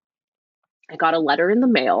anyway, I got a letter in the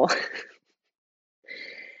mail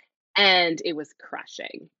and it was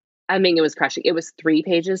crushing. I mean, it was crushing. It was 3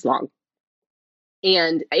 pages long.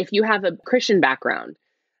 And if you have a Christian background,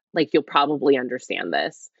 like you'll probably understand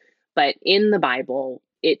this. But in the Bible,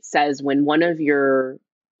 it says when one of your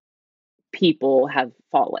people have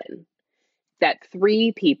fallen, that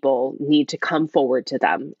 3 people need to come forward to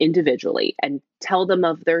them individually and tell them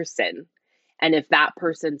of their sin. And if that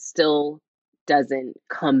person still doesn't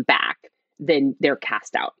come back, then they're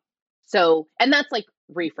cast out. So, and that's like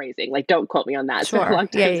rephrasing, like don't quote me on that. It's been a long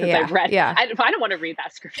time since I've read. I don't want to read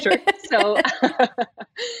that scripture. So,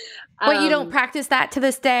 but you don't practice that to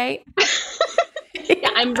this day?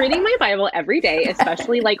 Yeah, I'm reading my Bible every day,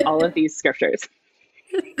 especially like all of these scriptures.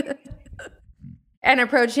 And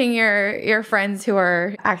approaching your friends who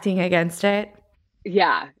are acting against it.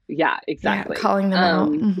 Yeah, exactly. Yeah, calling them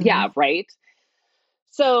out. Yeah, right.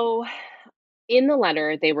 So in the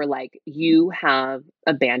letter, they were like, you have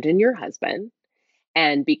abandoned your husband.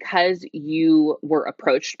 And because you were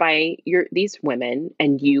approached by these women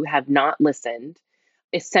and you have not listened,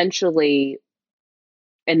 essentially,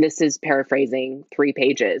 and this is paraphrasing 3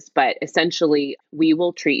 pages, but essentially, we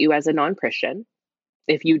will treat you as a non-Christian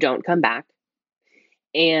if you don't come back.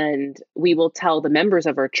 and we will tell the members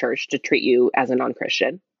of our church to treat you as a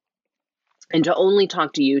non-Christian and to only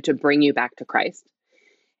talk to you to bring you back to Christ,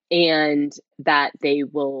 and that they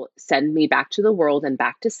will send me back to the world and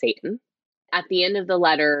back to Satan. At the end of the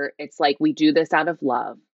letter, it's like, we do this out of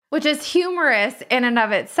love. Which is humorous in and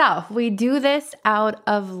of itself. We do this out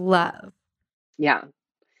of love. Yeah.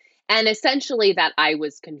 And essentially that I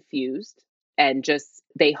was confused and just,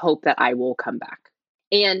 they hope that I will come back.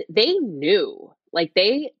 And they knew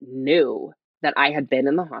that I had been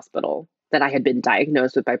in the hospital, that I had been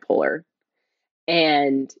diagnosed with bipolar,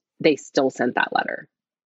 and they still sent that letter.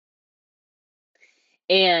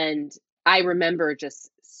 And I remember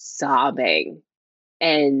just sobbing,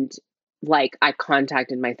 and like, I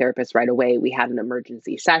contacted my therapist right away. We had an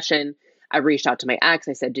emergency session. I reached out to my ex.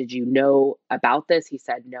 I said, did you know about this? He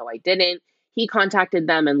said, no, I didn't. He contacted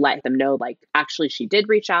them and let them know, like, actually, she did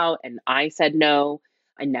reach out. And I said, no,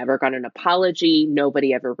 I never got an apology.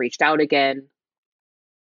 Nobody ever reached out again.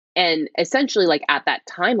 And essentially, like, at that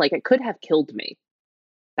time, like, it could have killed me,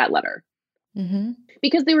 that letter. Mm-hmm.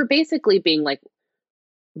 Because they were basically being like,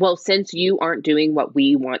 well, since you aren't doing what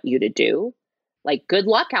we want you to do, like, good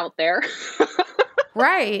luck out there.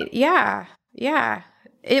 Right. Yeah. Yeah.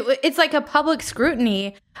 It's like a public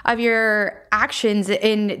scrutiny of your actions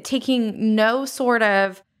in taking no sort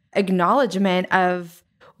of acknowledgement of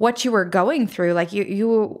what you were going through. Like,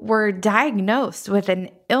 you were diagnosed with an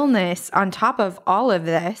illness on top of all of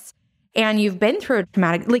this, and you've been through a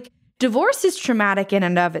traumatic, like, divorce is traumatic in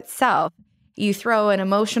and of itself. You throw an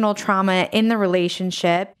emotional trauma in the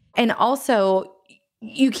relationship, and also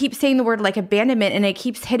you keep saying the word like abandonment, and it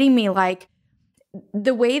keeps hitting me like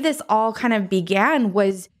the way this all kind of began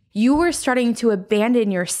was you were starting to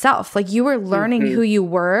abandon yourself. Like, you were learning who you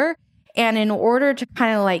were. And in order to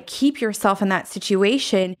kind of like keep yourself in that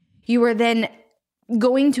situation, you were then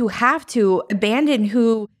going to have to abandon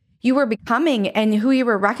who you were becoming and who you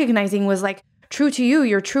were recognizing was like true to you,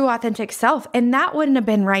 your true authentic self. And that wouldn't have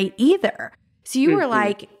been right either. So you were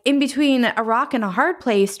like in between a rock and a hard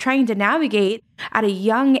place, trying to navigate at a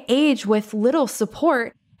young age with little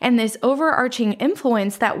support and this overarching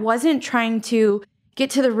influence that wasn't trying to get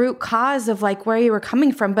to the root cause of like where you were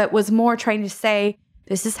coming from, but was more trying to say,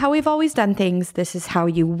 this is how we've always done things. This is how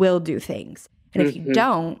you will do things. And if you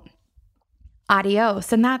don't,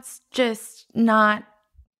 adios. And that's just not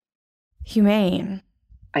humane.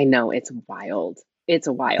 I know, it's wild. It's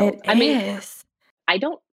wild. It is. I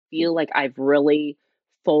don't feel like I've really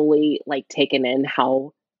fully like taken in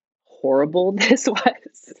how horrible this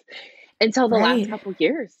was until the last couple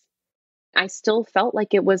years. I still felt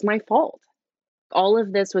like it was my fault. All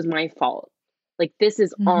of this was my fault. Like, this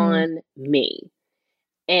is on me.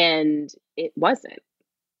 And it wasn't.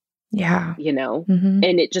 Yeah. You know?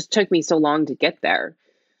 And it just took me so long to get there.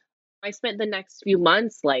 I spent the next few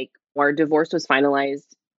months, like, our divorce was finalized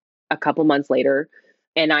a couple months later.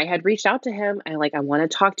 And I had reached out to him. I want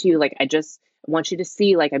to talk to you. Like, I just want you to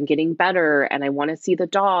see, like, I'm getting better and I want to see the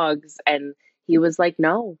dogs. And he was like,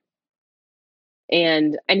 no.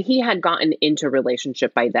 And he had gotten into a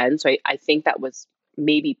relationship by then. So I think that was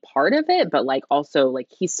maybe part of it, but like also like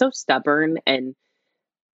he's so stubborn, and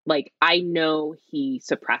like I know he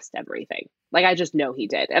suppressed everything. Like, I just know he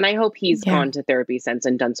did. And I hope he's gone to therapy since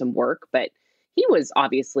and done some work, but he was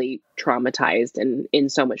obviously traumatized and in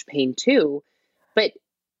so much pain too. But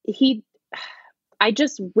I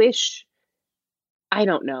just wish, I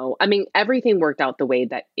don't know. I mean, everything worked out the way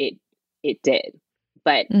that it did,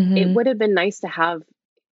 but it would have been nice to have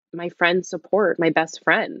my friend's support, my best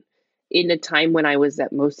friend, in a time when I was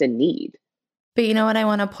at most in need. But you know what I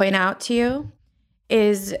want to point out to you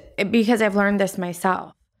is, because I've learned this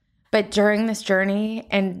myself, but during this journey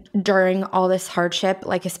and during all this hardship,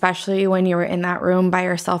 like especially when you were in that room by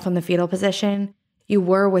yourself in the fetal position, you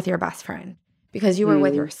were with your best friend because you were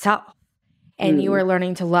with yourself, and you were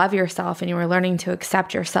learning to love yourself, and you were learning to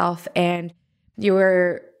accept yourself, and you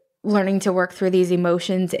were learning to work through these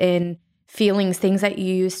emotions and feelings, things that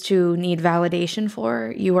you used to need validation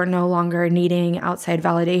for. You were no longer needing outside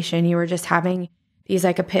validation. You were just having these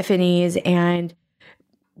like epiphanies and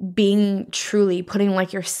being truly putting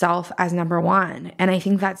like yourself as number one. And I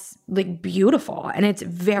think that's like beautiful, and it's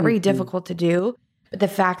very difficult to do. But the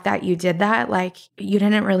fact that you did that, like, you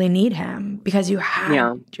didn't really need him because you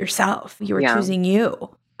had yourself. You were choosing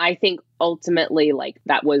you. I think ultimately, like,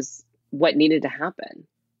 that was what needed to happen.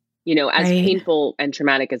 You know, as painful and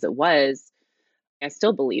traumatic as it was, I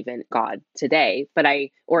still believe in God today, but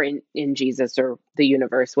or in Jesus or the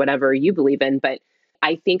universe, whatever you believe in. But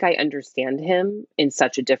I think I understand him in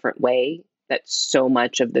such a different way that so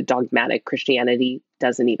much of the dogmatic Christianity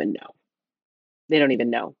doesn't even know. They don't even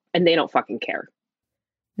know, and they don't fucking care.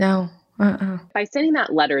 No. By sending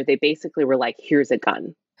that letter, they basically were like, here's a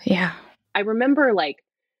gun. Yeah. I remember like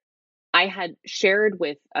I had shared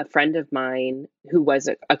with a friend of mine who was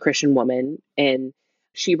a Christian woman, and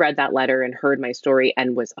she read that letter and heard my story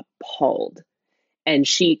and was appalled. And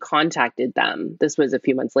she contacted them. This was a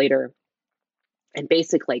few months later. And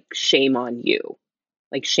basically, like, shame on you.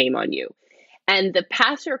 Like, shame on you. And the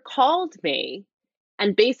pastor called me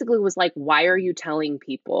and basically was like, why are you telling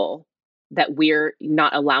people that we're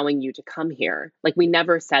not allowing you to come here? Like, we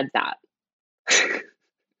never said that.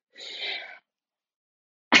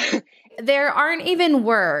 There aren't even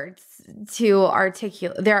words to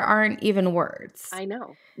articulate. There aren't even words. I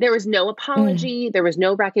know. There was no apology. There was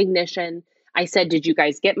no recognition. I said, did you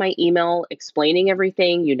guys get my email explaining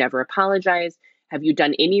everything? You never apologized. Have you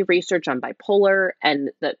done any research on bipolar?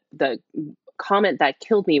 And the comment that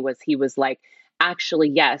killed me was he was like, actually,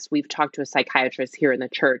 yes, we've talked to a psychiatrist here in the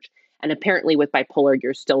church. And apparently with bipolar,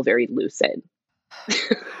 you're still very lucid.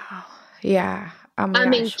 Yeah. Oh my I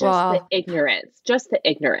mean, gosh. just the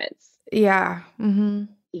ignorance. Yeah. Mm-hmm.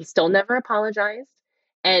 He still never apologized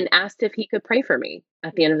and asked if he could pray for me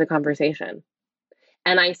at the end of the conversation.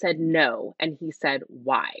 And I said no. And he said,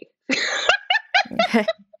 why?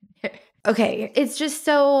 Okay. It's just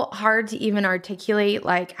so hard to even articulate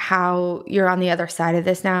like how you're on the other side of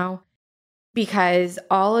this now, because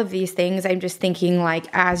all of these things, I'm just thinking like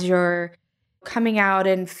as you're coming out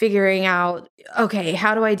and figuring out, okay,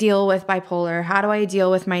 how do I deal with bipolar? How do I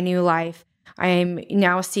deal with my new life? I'm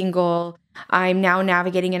now single. I'm now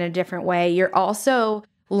navigating in a different way. You're also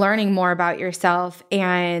learning more about yourself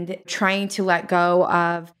and trying to let go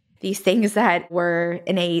of these things that were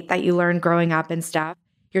innate that you learned growing up and stuff.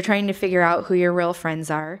 You're trying to figure out who your real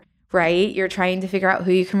friends are, right? You're trying to figure out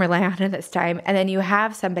who you can rely on at this time. And then you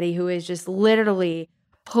have somebody who is just literally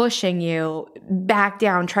pushing you back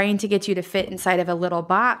down, trying to get you to fit inside of a little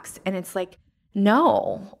box. And it's like,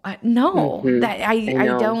 no, that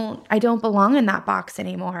I don't belong in that box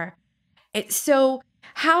anymore. So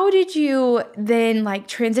how did you then like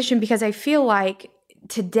transition? Because I feel like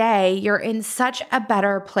today you're in such a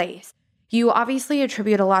better place. You obviously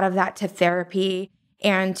attribute a lot of that to therapy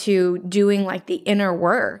and to doing like the inner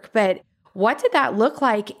work, but what did that look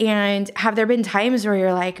like? And have there been times where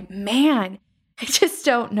you're like, man, I just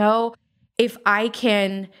don't know if I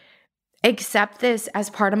can accept this as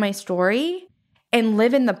part of my story and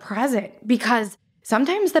live in the present? Because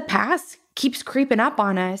sometimes the past keeps creeping up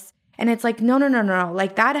on us. And it's like, no.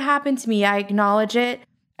 Like that happened to me. I acknowledge it.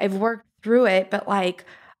 I've worked through it, but like,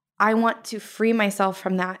 I want to free myself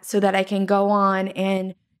from that so that I can go on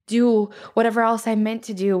and do whatever else I'm meant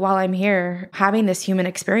to do while I'm here having this human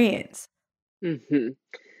experience. Mm-hmm.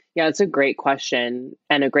 Yeah, it's a great question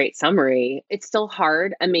and a great summary. It's still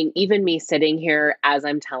hard. I mean, even me sitting here as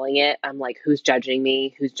I'm telling it, I'm like, who's judging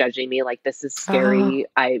me? Who's judging me? Like, this is scary.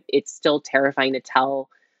 It's still terrifying to tell.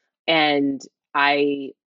 And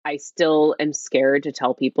I still am scared to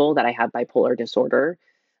tell people that I have bipolar disorder.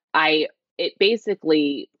 It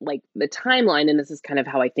basically, like the timeline, and this is kind of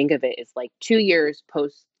how I think of it, is like 2 years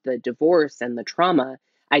post the divorce and the trauma,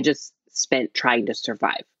 I just spent trying to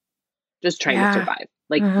survive. Just trying to survive,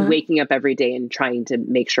 like waking up every day and trying to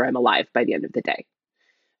make sure I'm alive by the end of the day.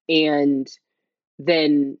 And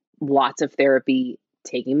then lots of therapy,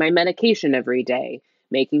 taking my medication every day,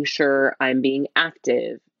 making sure I'm being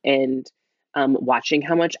active, and watching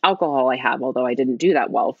how much alcohol I have, although I didn't do that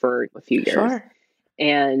well for a few years. Sure.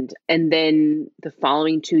 And then the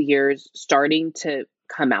following 2 years, starting to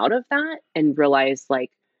come out of that and realize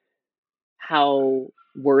like how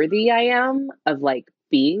worthy I am of like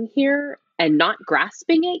being here, and not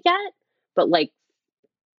grasping it yet, but like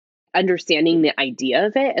understanding the idea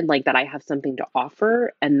of it, and like that I have something to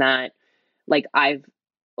offer, and that like I've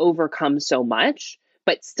overcome so much,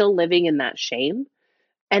 but still living in that shame.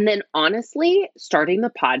 And then honestly, starting the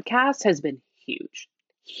podcast has been huge.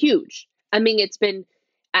 I mean, it's been,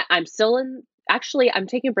 I'm still in, actually, I'm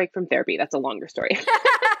taking a break from therapy. That's a longer story.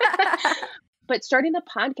 But starting the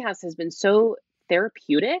podcast has been so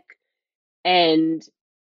therapeutic and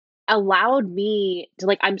allowed me to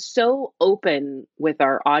like, I'm so open with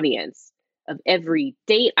our audience of every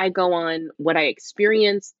date I go on, what I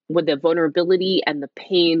experience with the vulnerability and the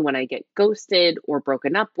pain when I get ghosted or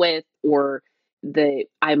broken up with, or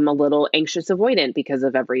I'm a little anxious avoidant because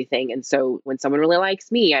of everything. And so when someone really likes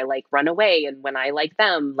me, I like run away. And when I like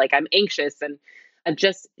them, like I'm anxious, and I'm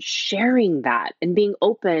just sharing that and being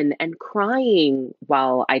open and crying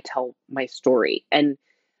while I tell my story. And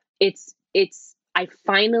I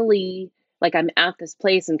finally, like, I'm at this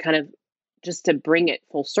place, and kind of just to bring it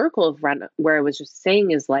full circle of where I was just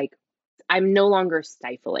saying is like, I'm no longer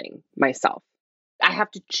stifling myself. I I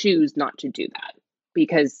have to choose not to do that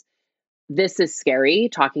because this is scary.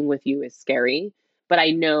 Talking with you is scary, but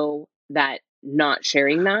I know that not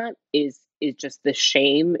sharing that is just the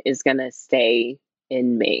shame is going to stay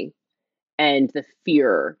in me and the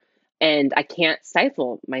fear, and I can't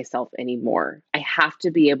stifle myself anymore. I have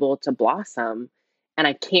to be able to blossom, and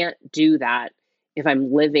I can't do that if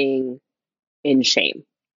I'm living in shame.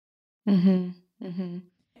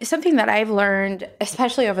 Something that I've learned,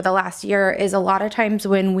 especially over the last year, is a lot of times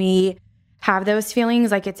when we have those feelings,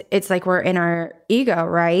 like it's like we're in our ego,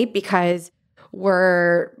 right? Because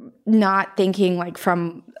we're not thinking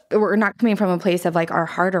we're not coming from a place of like our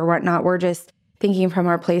heart or whatnot. We're just thinking from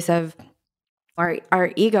our place of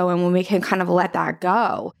our ego. And when we can kind of let that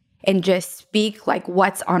go and just speak like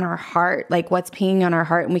what's on our heart, like what's pinging on our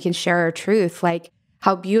heart, and we can share our truth, like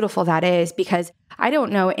how beautiful that is. Because I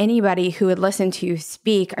don't know anybody who would listen to you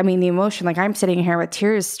speak. I mean, the emotion, like I'm sitting here with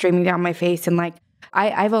tears streaming down my face, and like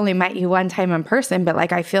I've only met you one time in person, but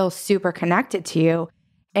like I feel super connected to you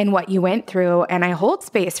and what you went through. And I hold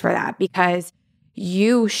space for that because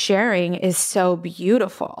you sharing is so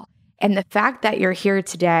beautiful. And the fact that you're here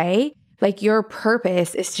today, like your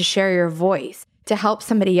purpose is to share your voice, to help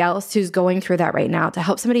somebody else who's going through that right now, to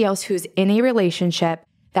help somebody else who's in a relationship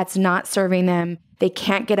that's not serving them, they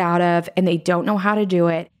can't get out of, and they don't know how to do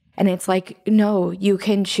it. And it's like, no, you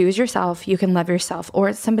can choose yourself, you can love yourself. Or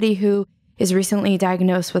it's somebody who is recently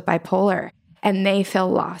diagnosed with bipolar and they feel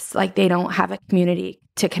lost, like they don't have a community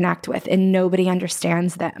to connect with and nobody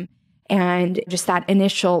understands them. And just that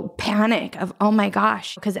initial panic of, oh my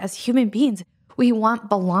gosh, because as human beings, we want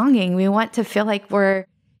belonging. We want to feel like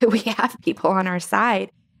we have people on our side.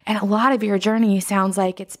 And a lot of your journey sounds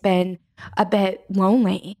like it's been a bit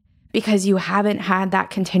lonely because you haven't had that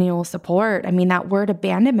continual support. I mean, that word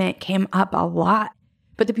abandonment came up a lot.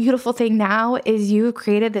 But the beautiful thing now is you've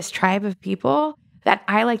created this tribe of people that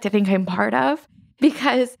I like to think I'm part of,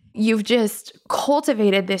 because you've just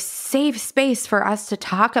cultivated this safe space for us to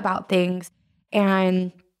talk about things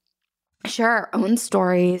and share our own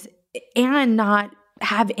stories and not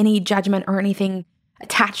have any judgment or anything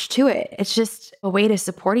attached to it. It's just a way to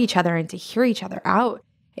support each other and to hear each other out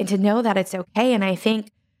and to know that it's okay. And I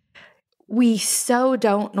think we so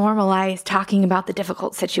don't normalize talking about the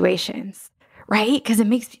difficult situations, right? Because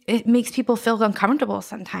it makes people feel uncomfortable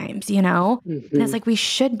sometimes, you know? Mm-hmm. And it's like, we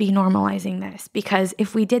should be normalizing this, because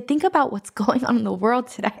if we did, think about what's going on in the world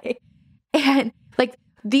today. And like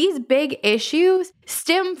these big issues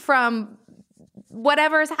stem from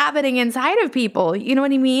whatever's happening inside of people. You know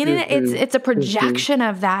what I mean? Mm-hmm. And it's a projection mm-hmm.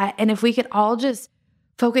 of that. And if we could all just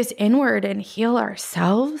focus inward and heal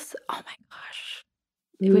ourselves, oh my gosh,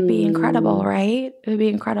 it would be incredible, right? It would be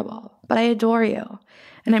incredible. But I adore you.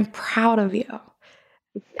 And I'm proud of you.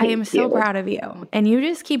 I am so proud of you. And you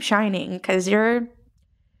just keep shining because you're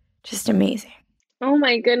just amazing. Oh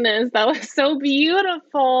my goodness. That was so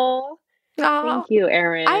beautiful. Oh, thank you,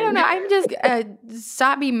 Erin. I don't know. I'm just a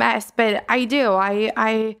sobby mess, but I do.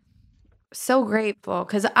 I so grateful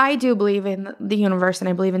because I do believe in the universe and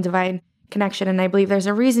I believe in divine connection. And I believe there's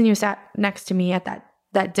a reason you sat next to me at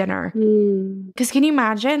that dinner. Because can you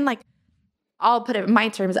imagine, like, I'll put it in my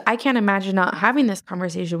terms, I can't imagine not having this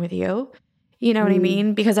conversation with you. You know what I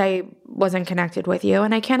mean? Because I wasn't connected with you.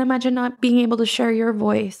 And I can't imagine not being able to share your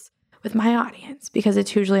voice with my audience because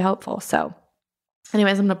it's hugely helpful. So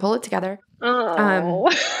anyways, I'm going to pull it together. Oh.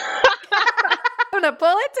 I'm going to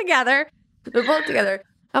pull it together.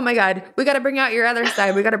 Oh my God. We got to bring out your other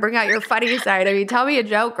side. We got to bring out your funny side. I mean, tell me a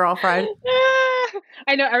joke, girlfriend.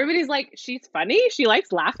 I know. Everybody's like, she's funny. She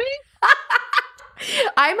likes laughing.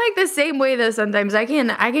 I'm like the same way though. Sometimes I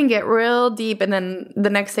can get real deep, and then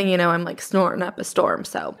the next thing you know, I'm like snorting up a storm.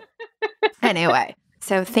 So anyway,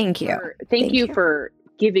 so thank you. Thank you for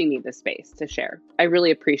giving me the space to share. I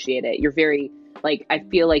really appreciate it. You're very, like, I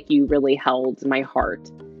feel like you really held my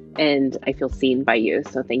heart, and I feel seen by you.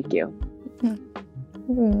 So thank you.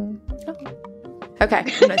 Okay.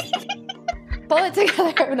 I'm gonna pull it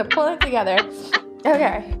together. I'm gonna pull it together.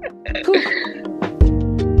 Okay. Cool.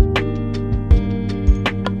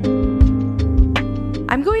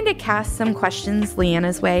 I'm going to cast some questions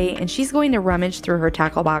Leanna's way, and she's going to rummage through her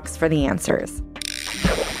tackle box for the answers.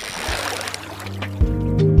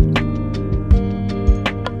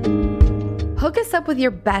 Hook us up with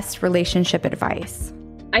your best relationship advice.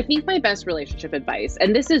 I think my best relationship advice,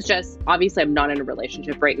 and this is just, obviously I'm not in a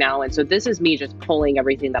relationship right now, and so this is me just pulling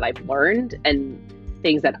everything that I've learned and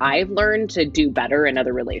things that I've learned to do better in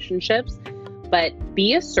other relationships, but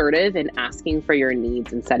be assertive in asking for your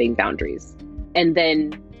needs and setting boundaries. And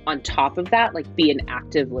then on top of that, like, be an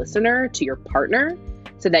active listener to your partner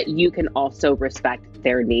so that you can also respect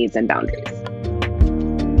their needs and boundaries.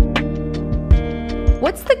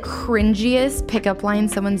 What's the cringiest pickup line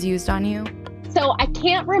someone's used on you? So I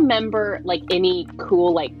can't remember like any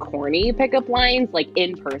cool, like corny pickup lines like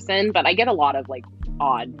in person, but I get a lot of like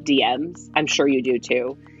odd DMs. I'm sure you do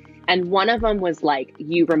too. And one of them was like,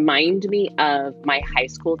 you remind me of my high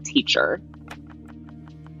school teacher.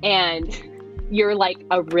 And you're like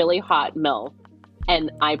a really hot MILF. And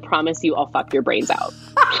I promise you I'll fuck your brains out.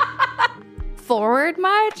 Forward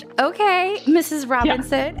much? Okay, Mrs.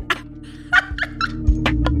 Robinson. Yeah.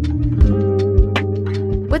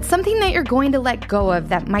 What's something that you're going to let go of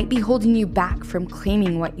that might be holding you back from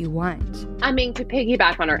claiming what you want? I mean, to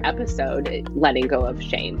piggyback on our episode, letting go of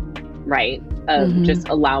shame, right? Of just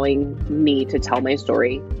allowing me to tell my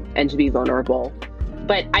story and to be vulnerable.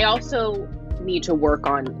 But I also need to work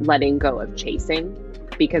on letting go of chasing,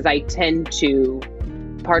 because I tend to,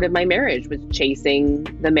 part of my marriage was chasing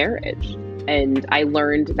the marriage. And I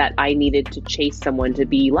learned that I needed to chase someone to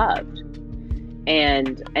be loved.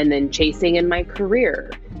 And then chasing in my career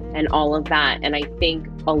and all of that. And I think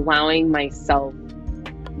allowing myself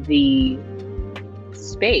the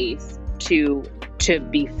space to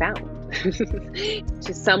be found.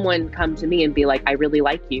 To someone come to me and be like, I really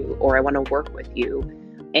like you, or I want to work with you,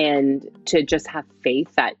 and to just have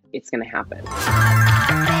faith that it's going to happen.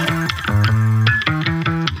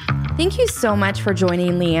 Thank you so much for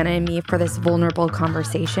joining Leanna and me for this vulnerable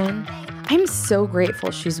conversation. I'm so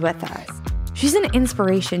grateful she's with us. She's an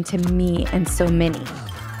inspiration to me and so many.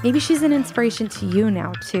 Maybe she's an inspiration to you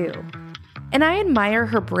now too. And I admire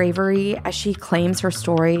her bravery as she claims her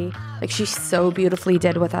story like she so beautifully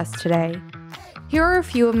did with us today. Here are a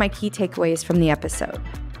few of my key takeaways from the episode.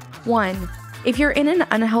 1, if you're in an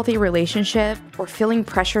unhealthy relationship or feeling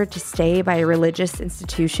pressured to stay by a religious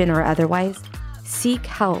institution or otherwise, seek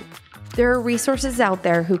help. There are resources out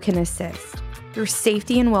there who can assist. Your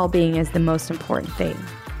safety and well-being is the most important thing.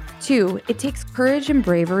 2, it takes courage and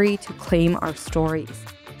bravery to claim our stories.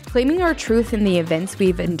 Claiming our truth in the events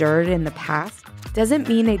we've endured in the past doesn't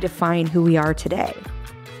mean they define who we are today.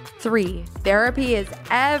 3, therapy is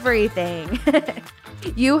everything.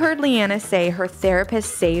 You heard Leanna say her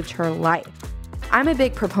therapist saved her life. I'm a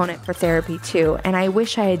big proponent for therapy too, and I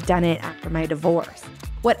wish I had done it after my divorce.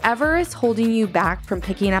 Whatever is holding you back from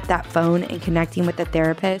picking up that phone and connecting with a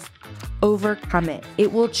therapist, overcome it.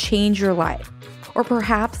 It will change your life. Or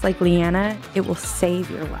perhaps, like Leanna, it will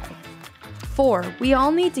save your life. 4, we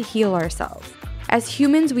all need to heal ourselves. As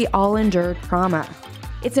humans, we all endure trauma.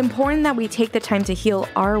 It's important that we take the time to heal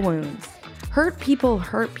our wounds. Hurt people,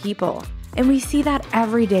 and we see that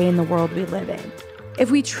every day in the world we live in.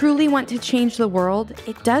 If we truly want to change the world,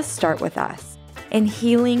 it does start with us and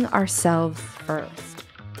healing ourselves first.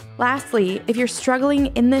 Lastly, if you're struggling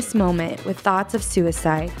in this moment with thoughts of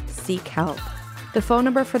suicide, seek help. The phone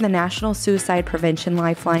number for the National Suicide Prevention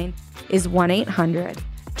Lifeline is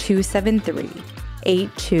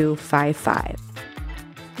 1-800-273-8255.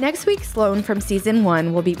 Next week, Sloan from Season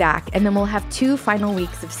 1 will be back, and then we'll have 2 final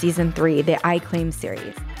weeks of Season 3, the I Claim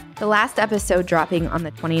series. The last episode dropping on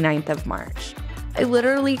the 29th of March. I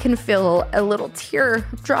literally can feel a little tear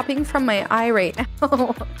dropping from my eye right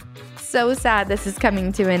now. So sad this is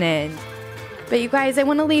coming to an end. But you guys, I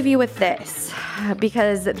want to leave you with this,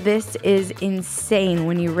 because this is insane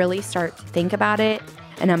when you really start to think about it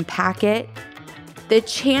and unpack it. The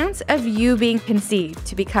chance of you being conceived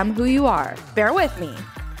to become who you are, bear with me,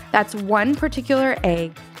 that's one particular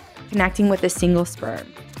egg connecting with a single sperm,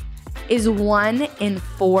 is 1 in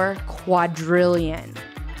 4 quadrillion.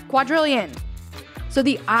 Quadrillion. So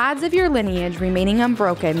the odds of your lineage remaining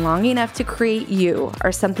unbroken long enough to create you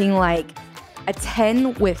are something like a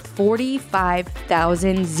 10 with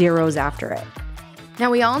 45,000 zeros after it.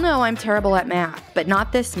 Now we all know I'm terrible at math, but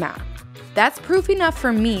not this math. That's proof enough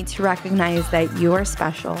for me to recognize that you are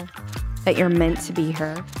special, that you're meant to be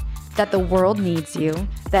here, that the world needs you,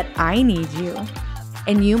 that I need you,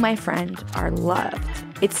 and you, my friend, are loved.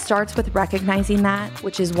 It starts with recognizing that,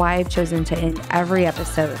 which is why I've chosen to end every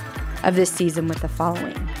episode of this season with the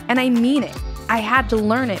following. And I mean it. I had to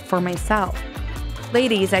learn it for myself.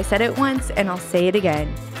 Ladies, I said it once and I'll say it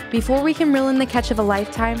again. Before we can reel in the catch of a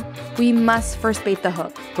lifetime, we must first bait the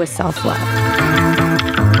hook with self-love.